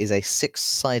sides. It is a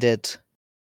 6-sided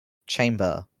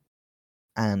chamber,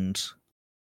 and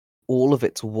all of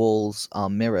its walls are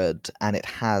mirrored, and it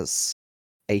has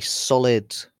a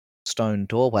solid stone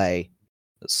doorway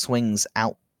that swings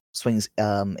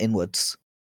inwards,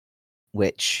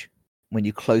 which, when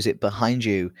you close it behind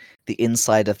you, the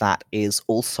inside of that is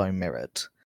also mirrored.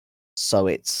 So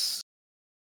it's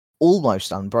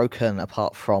almost unbroken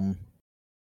apart from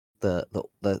the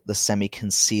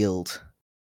semi-concealed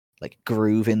like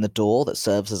groove in the door that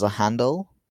serves as a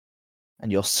handle,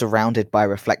 and you're surrounded by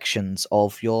reflections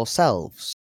of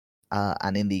yourselves.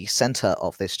 And in the center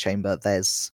of this chamber,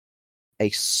 there's a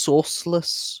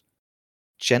sourceless,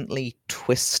 gently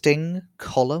twisting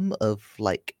column of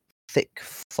like thick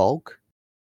fog,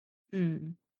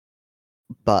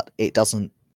 but it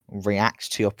doesn't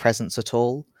react to your presence at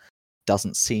all.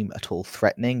 Doesn't seem at all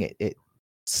threatening. It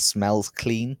smells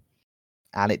clean,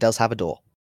 and it does have a door.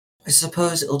 I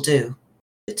suppose it'll do.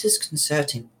 It is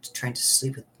disconcerting trying to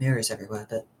sleep with mirrors everywhere,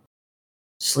 but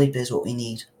sleep is what we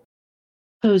need.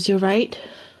 Suppose you're right.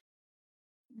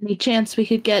 Any chance we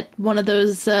could get one of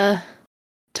those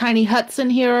tiny huts in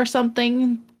here or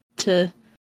something to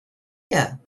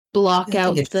Yeah. block I think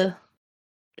out it's-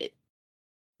 the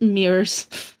mirrors?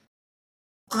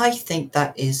 I think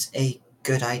that is a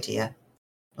good idea.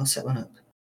 I'll set one up.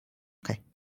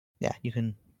 Yeah, you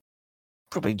can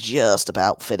probably just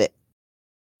about fit it.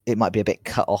 It might be a bit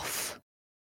cut off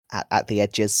at the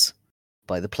edges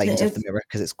by the planes of the mirror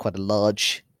because it's quite a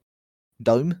large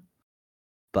dome.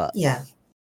 But Yeah.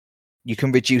 you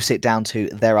can reduce it down to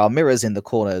there are mirrors in the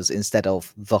corners instead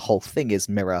of the whole thing is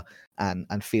mirror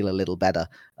and feel a little better.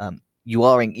 You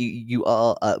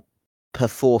are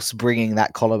perforce bringing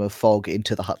that column of fog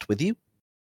into the hut with you.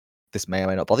 This may or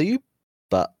may not bother you,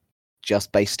 but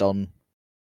just based on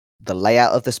the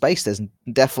layout of the space, there's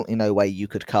definitely no way you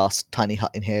could cast Tiny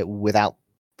Hut in here without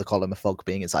the column of fog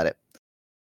being inside it.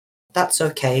 That's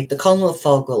okay. The column of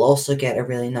fog will also get a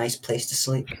really nice place to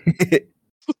sleep.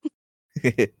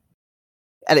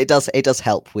 And it does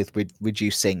help with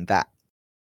reducing that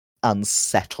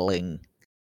unsettling,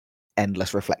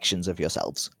 endless reflections of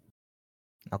yourselves.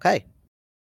 Okay.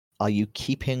 Are you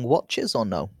keeping watches or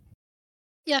no?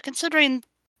 Yeah, considering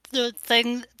the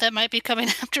thing that might be coming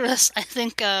after us, I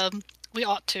think we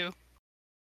ought to.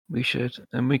 We should,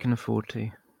 and we can afford to.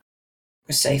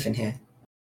 We're safe in here.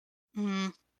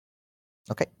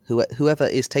 Okay. Whoever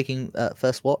is taking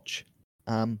first watch,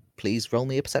 please roll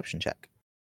me a perception check.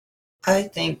 I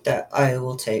think that I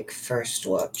will take first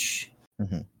watch.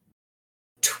 Mm-hmm.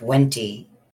 20.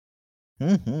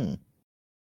 Mm-hmm.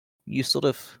 You sort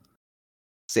of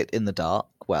sit in the dark,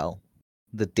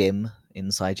 the dim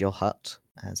inside your hut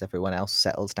as everyone else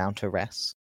settles down to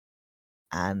rest.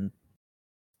 And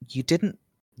you didn't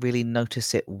really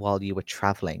notice it while you were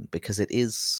traveling because it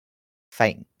is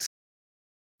faint.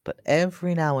 But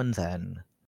every now and then,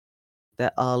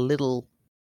 there are little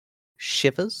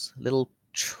shivers, little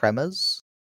tremors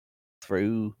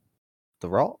through the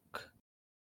rock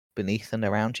beneath and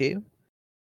around you.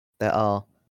 There are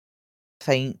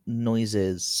faint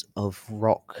noises of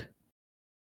rock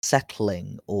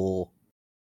settling or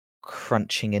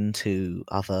crunching into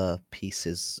other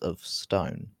pieces of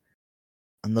stone.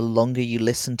 And the longer you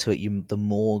listen to it, the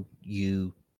more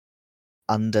you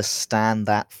understand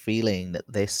that feeling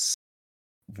that this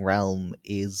realm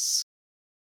is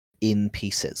in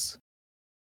pieces.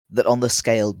 That on the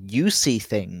scale you see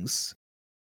things,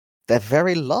 they're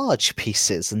very large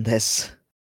pieces, and there's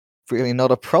really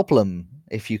not a problem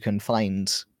if you can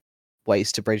find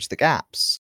ways to bridge the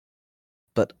gaps.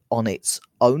 But on its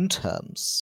own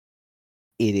terms,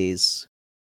 it is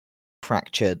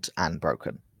fractured and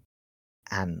broken.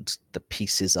 And the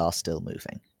pieces are still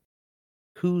moving.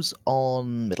 Who's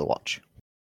on middle watch?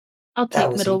 I'll That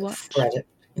take was middle watch. incredible.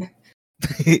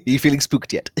 Are you feeling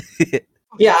spooked yet?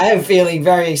 Yeah, I am feeling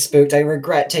very spooked. I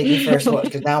regret taking first watch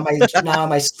because now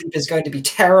my sleep is going to be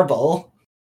terrible.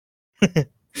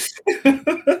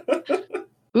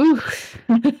 Ooh.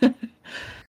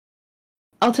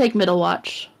 I'll take middle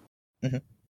watch. Mm-hmm.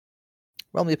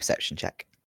 Roll me a perception check.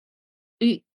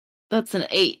 That's an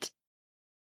 8.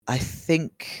 I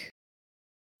think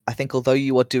although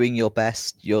you are doing your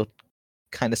best, you're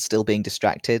kind of still being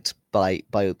distracted by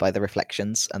the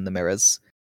reflections and the mirrors,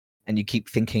 and you keep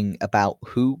thinking about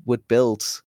who would build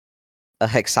a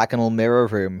hexagonal mirror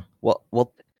room. What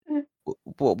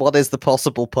is the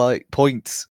possible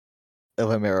point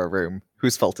of a mirror room?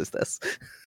 Whose fault is this?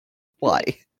 Why?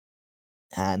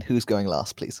 And who's going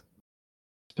last, please?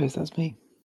 I suppose that's me.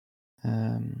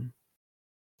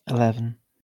 11.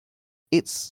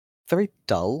 It's very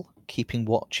dull keeping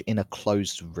watch in a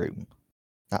closed room.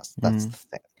 That's the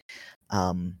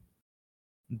thing.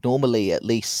 Normally, at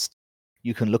least,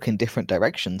 you can look in different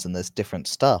directions and there's different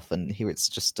stuff, and here it's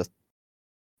just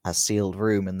a sealed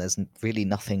room and there's really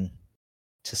nothing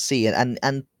to see.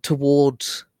 And toward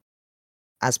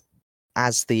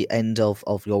as the end of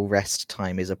your rest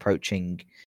time is approaching,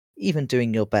 even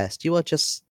doing your best, you are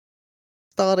just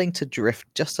starting to drift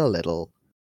just a little,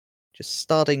 just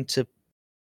starting to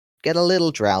get a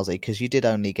little drowsy because you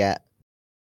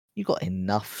got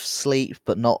enough sleep,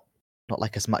 but not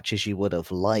like as much as you would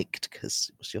have liked because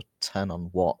it was your turn on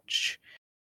watch.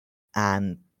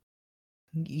 And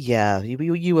yeah,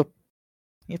 you're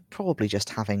probably just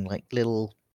having like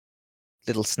little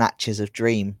snatches of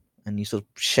dream, and you sort of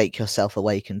shake yourself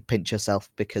awake and pinch yourself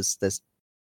because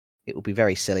it would be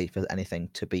very silly for anything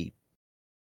to be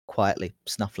quietly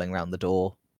snuffling around the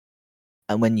door.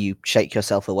 And when you shake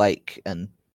yourself awake and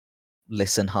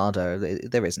listen harder,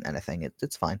 there isn't anything.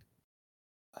 It's fine.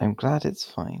 I'm glad it's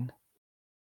fine.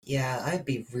 Yeah, I'd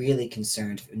be really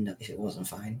concerned if it wasn't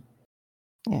fine.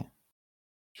 Yeah.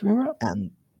 Do you remember?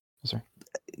 And sorry.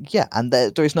 yeah, and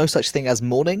there is no such thing as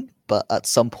morning, but at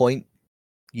some point,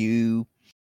 you,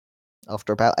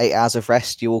 after about 8 hours of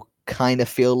rest, you'll kind of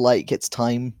feel like it's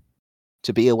time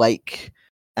to be awake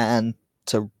and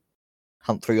to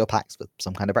hunt through your packs for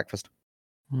some kind of breakfast.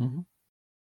 Mm-hmm.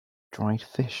 Dried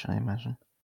fish, I imagine.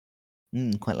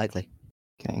 Quite likely.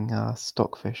 Getting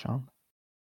stockfish on.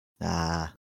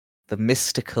 Ah, the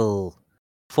mystical,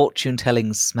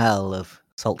 fortune-telling smell of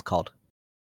salt cod.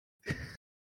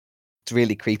 It's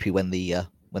really creepy when the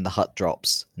hut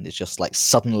drops and it's just like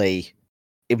suddenly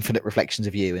infinite reflections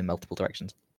of you in multiple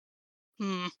directions.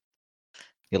 Hmm.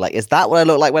 You're like, is that what I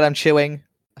look like when I'm chewing?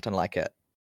 I don't like it.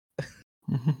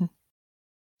 Is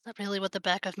that really what the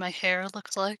back of my hair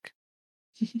looks like?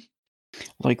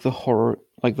 Like the horror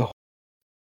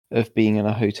of being in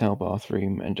a hotel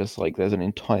bathroom and just like there's an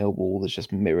entire wall that's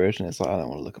just mirrored and it's like, I don't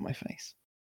want to look at my face.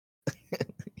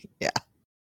 Yeah.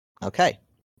 Okay.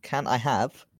 Can I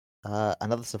have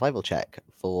another survival check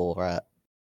for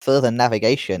further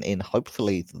navigation in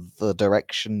hopefully the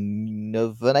direction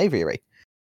of an aviary?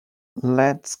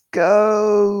 Let's go.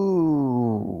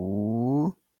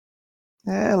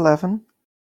 11.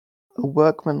 A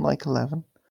workman like 11.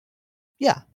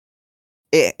 Yeah.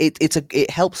 It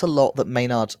helps a lot that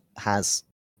Maynard has,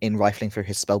 in rifling through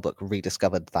his spellbook,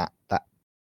 rediscovered that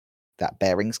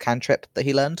bearings cantrip that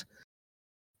he learned,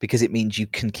 because it means you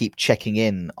can keep checking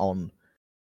in on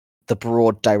the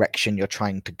broad direction you're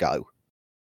trying to go,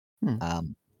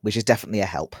 which is definitely a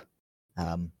help.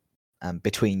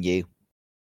 Between you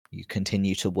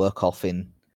continue to work off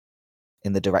in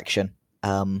the direction.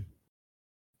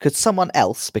 Could someone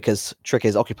else, because Trick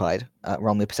is occupied,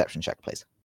 roll me a perception check, please?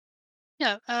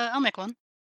 Yeah, I'll make one.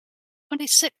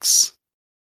 26.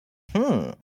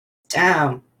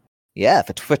 Damn. Yeah,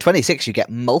 for 26 you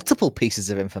get multiple pieces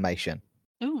of information.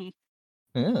 Ooh.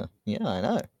 Yeah, I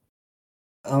know.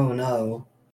 Oh no.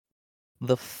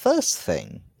 The first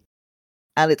thing,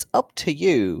 and it's up to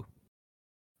you,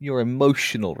 your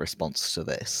emotional response to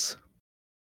this,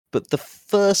 but the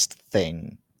first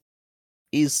thing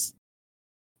is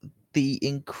the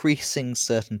increasing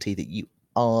certainty that you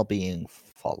are being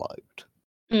followed.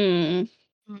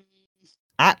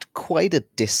 At quite a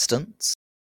distance,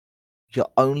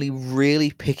 you're only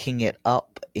really picking it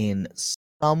up in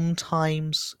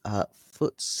sometimes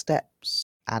footsteps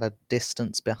at a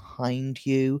distance behind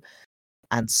you,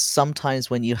 and sometimes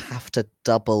when you have to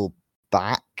double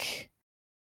back,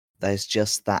 there's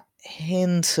just that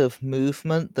hint of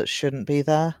movement that shouldn't be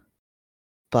there.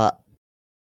 But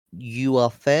you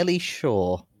are fairly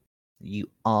sure you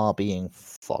are being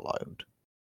followed.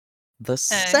 The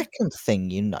second thing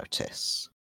you notice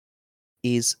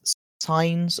is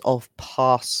signs of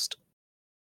past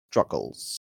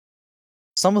struggles.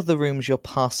 Some of the rooms you're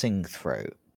passing through,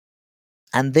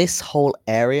 and this whole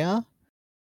area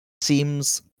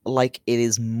seems like it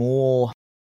is more...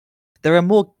 There are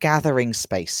more gathering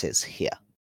spaces here.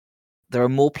 There are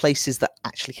more places that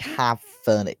actually have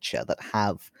furniture, that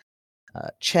have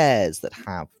chairs, that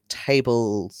have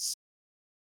tables,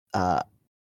 that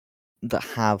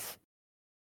have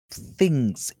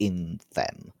things in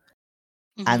them.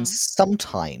 And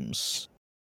sometimes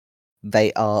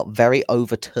they are very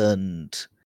overturned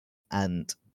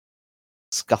and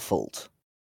scuffled.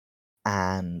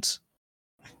 And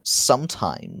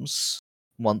sometimes,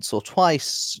 once or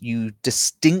twice, you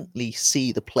distinctly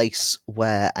see the place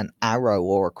where an arrow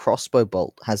or a crossbow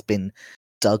bolt has been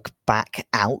dug back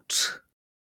out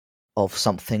of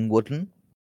something wooden.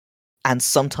 And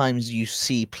sometimes you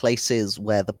see places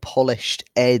where the polished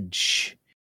edge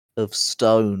of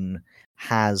stone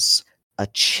has a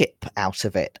chip out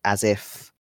of it, as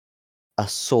if a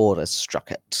sword has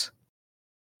struck it.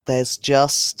 There's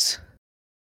just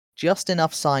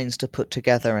enough signs to put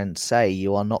together and say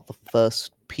you are not the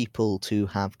first people to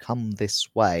have come this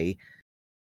way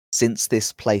since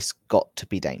this place got to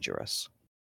be dangerous.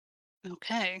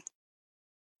 Okay.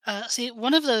 See,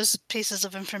 one of those pieces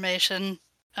of information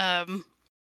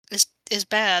is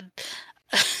bad,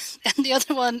 and the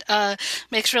other one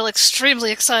makes Rill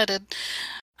extremely excited.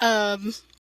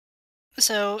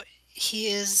 So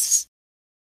he's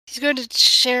going to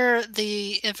share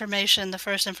the information, the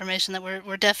first information, that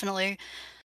we're definitely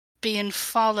being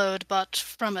followed, but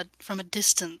from a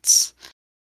distance.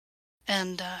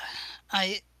 And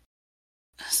I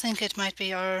think it might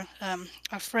be our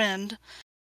friend,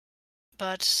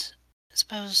 but I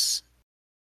suppose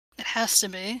it has to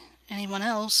be. Anyone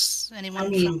else,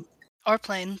 from our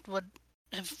plane would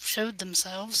have showed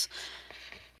themselves.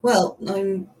 Well,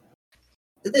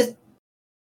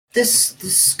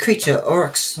 this creature,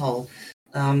 Oryxol,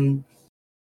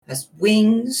 has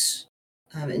wings.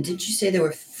 And did you say there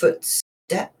were footsteps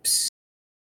footsteps?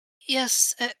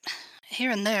 Yes,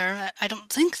 here and there. I don't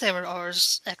think they were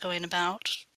ours echoing about.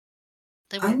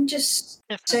 They were I'm just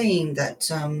different. saying that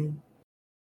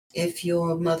if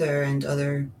your mother and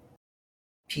other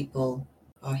people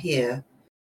are here,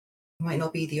 you might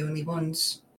not be the only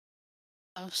ones.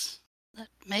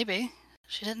 Maybe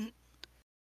she didn't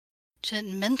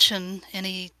mention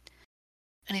any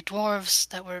dwarves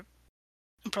that were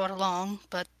brought along,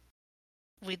 but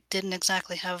we didn't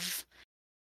exactly have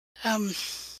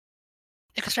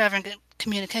extravagant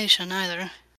communication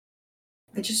either.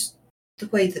 The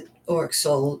way that Auric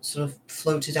Soul sort of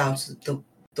floated out of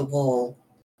the wall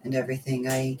and everything,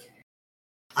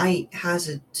 I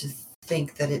hazard to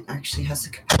think that it actually has the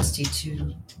capacity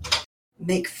to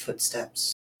make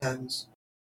footsteps sounds.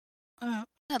 It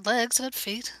had legs, it had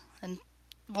feet, and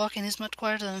walking is much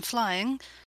quieter than flying.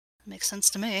 It makes sense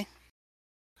to me.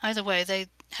 Either way, they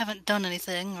haven't done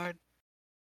anything or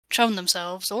shown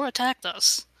themselves or attacked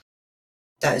us.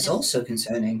 That is also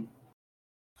concerning.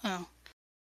 Oh.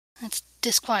 It's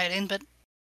disquieting, but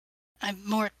I'm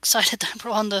more excited that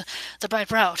we're on the right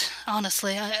route,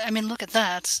 honestly. I mean, look at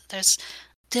that. There's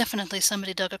definitely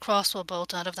somebody dug a crossbow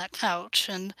bolt out of that couch,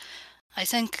 and I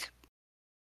think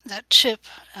that chip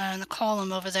in the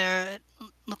column over there, it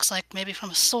looks like maybe from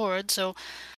a sword, so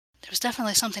there's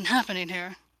definitely something happening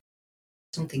here.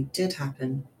 Something did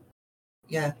happen.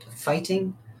 Yeah,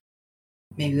 fighting.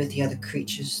 Maybe with the other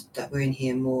creatures that were in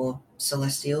here, more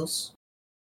celestials.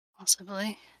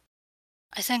 Possibly.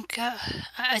 I think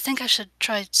I should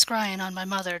try scrying on my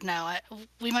mother now.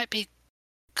 We might be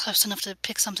close enough to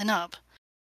pick something up.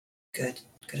 Good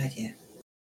idea.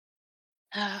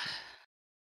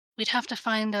 We'd have to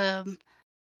find a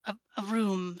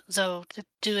room though to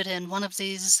do it in. One of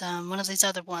these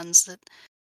other ones that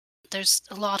there's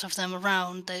a lot of them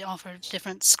around. They offer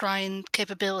different scrying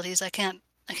capabilities. I can't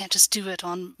just do it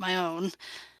on my own.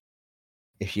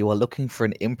 If you are looking for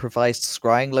an improvised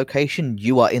scrying location,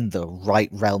 you are in the right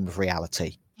realm of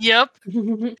reality. Yep.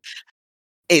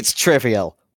 It's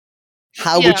trivial.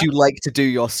 How would you like to do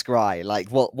your scry? Like,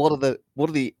 what are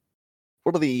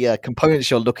the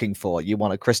components you're looking for? You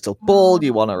want a crystal ball?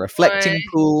 You want a reflecting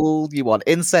pool? You want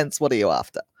incense? What are you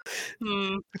after?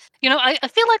 You know, I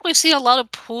feel like we've seen a lot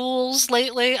of pools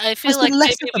lately. I feel There's like been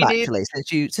less maybe of them we need...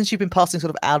 actually since you've been passing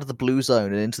sort of out of the blue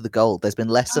zone and into the gold. There's been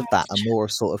less of that and more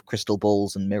sort of crystal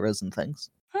balls and mirrors and things.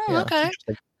 Oh, Yeah,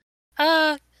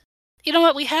 okay. You know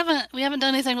what? We haven't done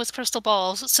anything with crystal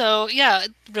balls. So yeah,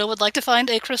 Real would like to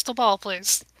find a crystal ball,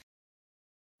 please.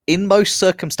 In most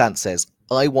circumstances,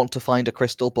 I want to find a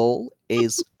crystal ball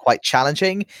is quite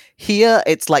challenging. Here,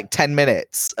 it's like 10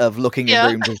 minutes of looking in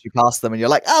rooms as you pass them, and you're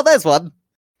like, oh, there's one.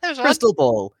 There's crystal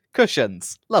ball.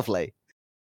 Cushions. Lovely.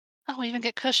 Oh, we even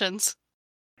get cushions.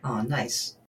 Oh,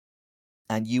 nice.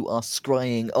 And you are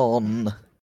scrying on...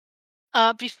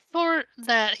 Before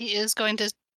that, he is going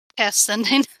to cast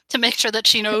Sending to make sure that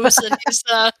she knows that he's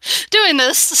doing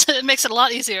this. It makes it a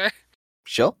lot easier.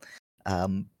 Sure.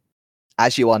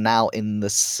 As you are now in the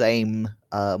same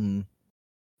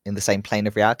plane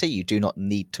of reality, you do not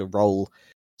need to roll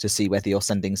to see whether your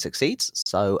sending succeeds.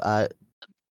 So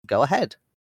go ahead.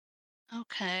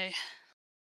 Okay.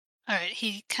 All right.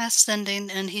 He casts Sending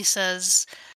and he says,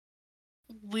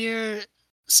 "We're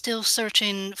still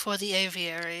searching for the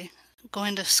aviary.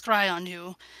 Going to scry on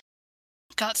you.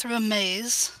 Got through a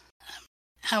maze.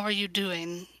 How are you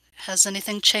doing? Has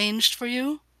anything changed for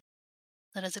you?"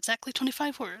 That is exactly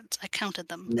 25 words. I counted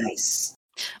them. Nice.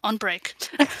 On break.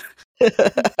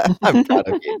 I'm proud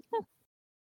of you.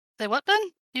 Say what, Ben?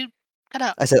 You cut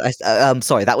out. I said, I'm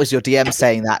sorry, that was your DM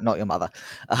saying that, not your mother.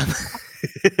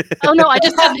 Oh no, I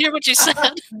just didn't hear what you said.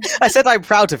 I said I'm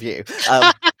proud of you.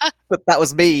 But that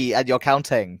was me and you're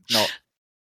counting, not...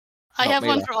 I have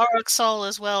one for Auric Soul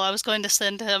as well. I was going to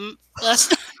send him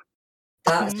last...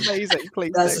 That's amazing.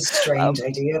 Please that's a strange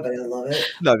idea, but I love it.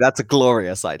 No, that's a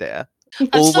glorious idea.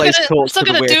 I'm still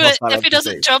gonna do it if he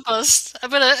doesn't jump us. I'm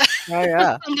gonna... Oh,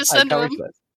 yeah. I'm gonna send him.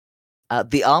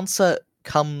 The answer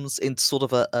comes in sort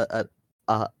of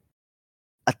a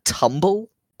tumble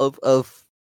of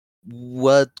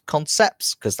word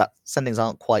concepts, because that sendings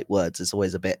aren't quite words. It's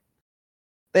always a bit...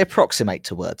 They approximate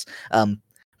to words.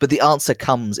 But the answer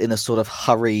comes in a sort of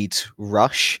hurried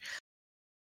rush.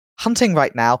 Hunting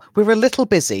right now. We're a little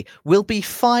busy. We'll be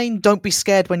fine. Don't be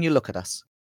scared when you look at us.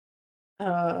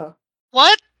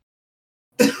 What?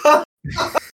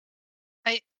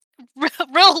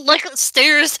 Real like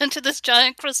stares into this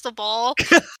giant crystal ball.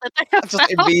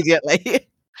 Just immediately.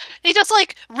 He just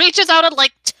like reaches out and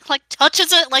like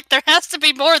touches it. Like there has to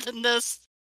be more than this.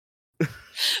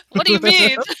 What do you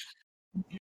mean?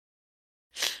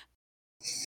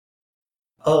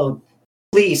 Oh,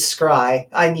 please, Scry.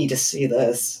 I need to see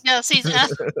this. Yes, he's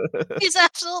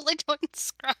absolutely going to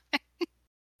scry.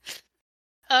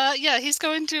 Yeah, he's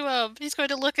going to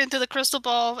look into the crystal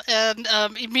ball and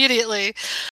immediately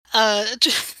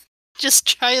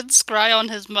just try and scry on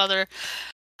his mother.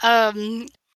 Same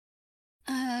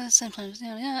place.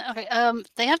 Yeah. Okay.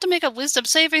 They have to make a wisdom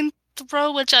saving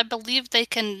throw, which I believe they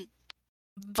can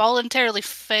voluntarily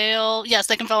fail. Yes,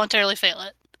 they can voluntarily fail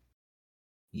it.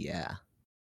 Yeah.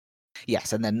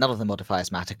 Yes, and then none of the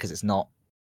modifiers matter because it's not.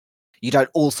 You don't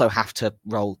also have to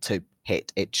roll to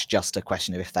hit. It's just a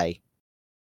question of if they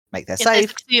make their If they save.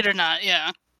 succeed or not,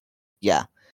 yeah. Yeah.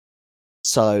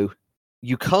 So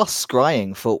you cast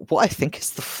scrying for what I think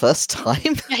is the first time.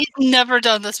 Yeah, he's never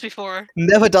done this before.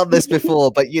 Never done this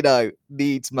before, but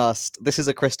needs must. This is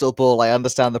a crystal ball. I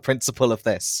understand the principle of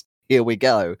this. Here we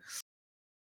go.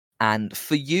 And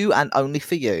for you, and only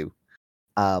for you,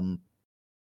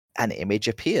 an image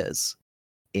appears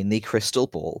in the crystal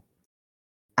ball,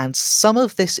 and some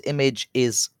of this image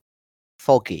is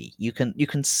foggy. You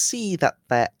can see that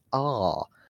there are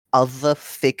other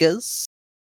figures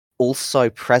also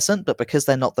present, but because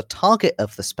they're not the target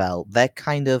of the spell, they're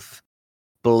kind of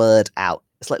blurred out.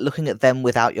 It's like looking at them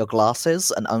without your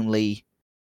glasses, and only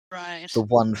the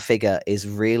one figure is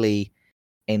really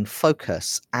in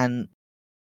focus. And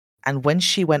when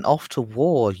she went off to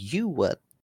war, you were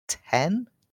 10?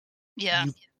 Yeah.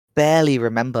 You barely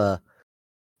remember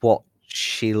what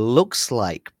she looks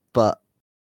like, but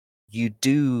you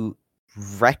do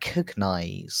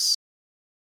recognize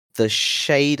the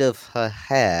shade of her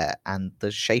hair and the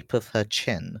shape of her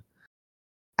chin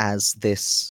as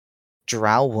this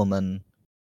drow woman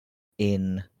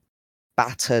in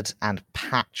battered and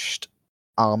patched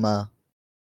armor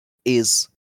is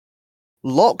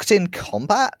locked in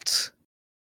combat.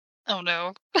 Oh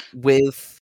no.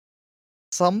 With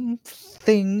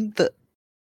something that,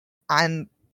 and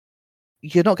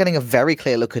you're not getting a very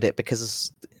clear look at it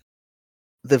because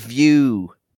the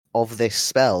view of this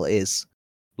spell is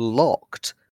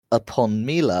locked upon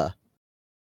Mila,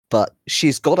 but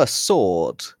she's got a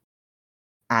sword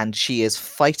and she is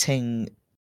fighting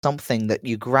something that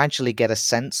you gradually get a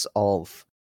sense of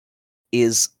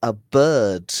is a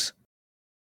bird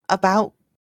about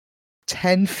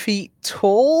 10 feet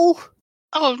tall.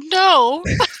 Oh no!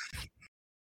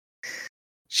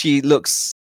 She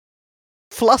looks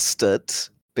flustered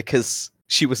because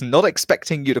she was not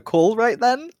expecting you to call right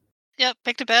then. Yep,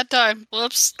 picked a bad time.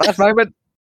 Whoops. That moment.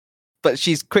 But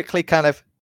she's quickly kind of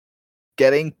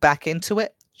getting back into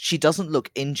it. She doesn't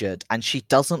look injured and she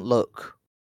doesn't look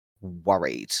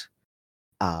worried.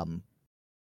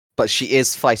 But she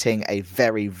is fighting a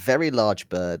very, very large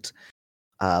bird.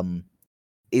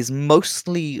 Is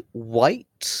mostly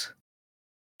white,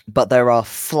 but there are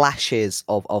flashes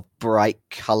of bright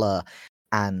color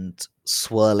and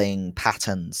swirling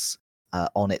patterns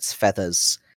on its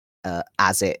feathers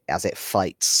as it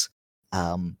fights,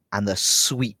 and the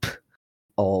sweep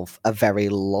of a very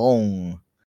long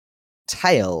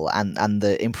tail, and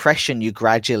the impression you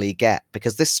gradually get,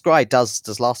 because this scry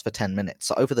does last for 10 minutes,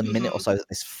 so over the minute or so that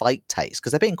this fight takes,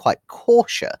 because they're being quite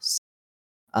cautious,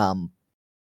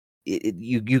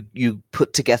 you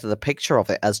put together the picture of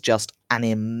it as just an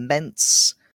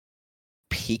immense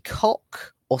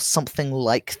peacock or something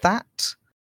like that.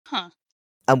 Huh.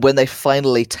 And when they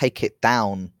finally take it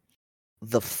down,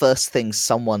 the first thing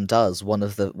someone does, one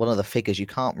of the figures you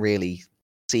can't really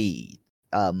see,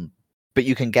 but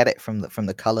you can get it from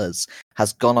the colors,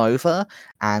 has gone over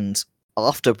and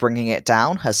after bringing it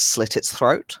down has slit its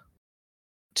throat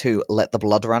to let the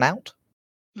blood run out.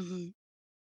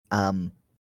 Mm-hmm.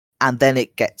 And then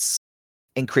it gets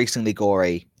increasingly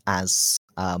gory as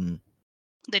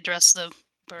they dress the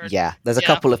bird. Yeah, there's a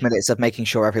couple of minutes of making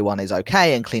sure everyone is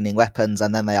okay and cleaning weapons,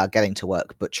 and then they are getting to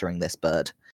work butchering this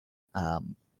bird,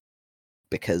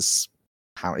 because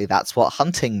apparently that's what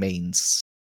hunting means.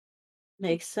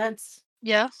 Makes sense.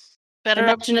 Yeah. Better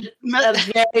Imagine a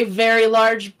very, very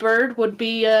large bird would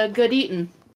be good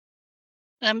eating.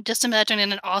 I'm just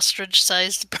imagining an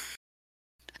ostrich-sized bird.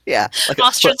 Yeah, like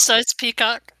ostrich-sized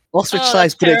peacock.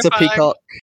 Ostrich-sized, but it's a peacock.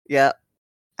 Yeah,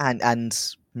 and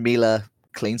Mila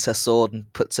cleans her sword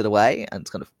and puts it away and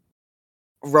kind of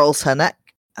rolls her neck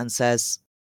and says,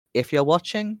 "If you're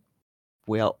watching,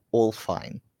 we are all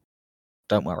fine.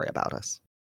 Don't worry about us."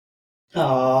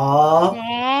 Aww.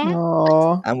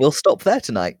 Aww. And we'll stop there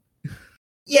tonight.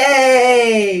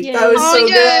 Yay! That was so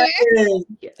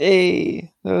good!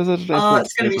 Hey, that was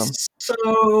it's going to be so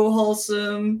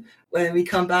wholesome. When we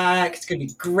come back, it's going to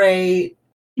be great.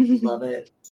 Love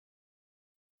it.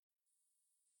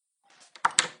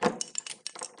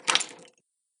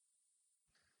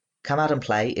 Come Out and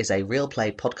Play is a real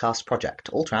play podcast project,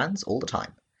 all trans, all the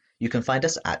time. You can find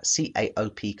us at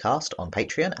CAOPcast on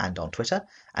Patreon and on Twitter,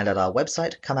 and at our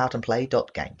website,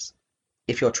 comeoutandplay.games.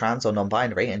 If you're trans or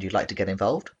non-binary and you'd like to get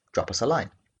involved, drop us a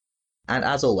line. And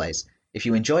as always, if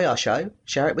you enjoy our show,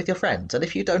 share it with your friends, and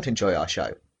if you don't enjoy our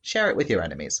show, share it with your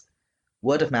enemies.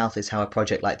 Word of mouth is how a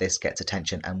project like this gets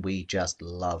attention, and we just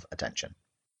love attention.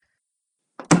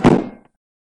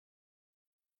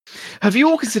 Have you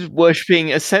all considered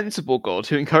worshipping a sensible god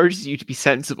who encourages you to be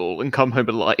sensible and come home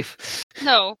alive?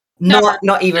 No. Never.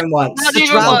 Not even once. Not The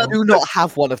even Drow once. do not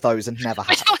have one of those and never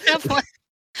We have. don't have one.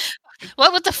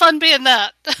 What would the fun be in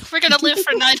that? We're gonna live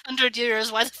for 900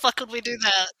 years. Why the fuck would we do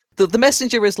that? The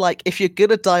messenger is like, if you're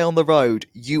gonna die on the road,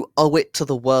 you owe it to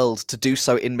the world to do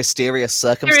so in mysterious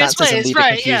circumstances and ways, leave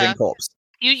right, a confusing yeah. corpse.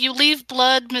 You leave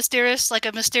blood mysterious, like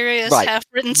a mysterious Right.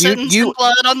 half-written You- sentence you- in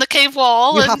blood on the cave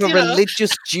wall. You and, have a you know,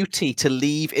 religious duty to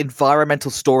leave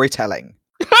environmental storytelling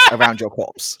around your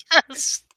corpse. yes.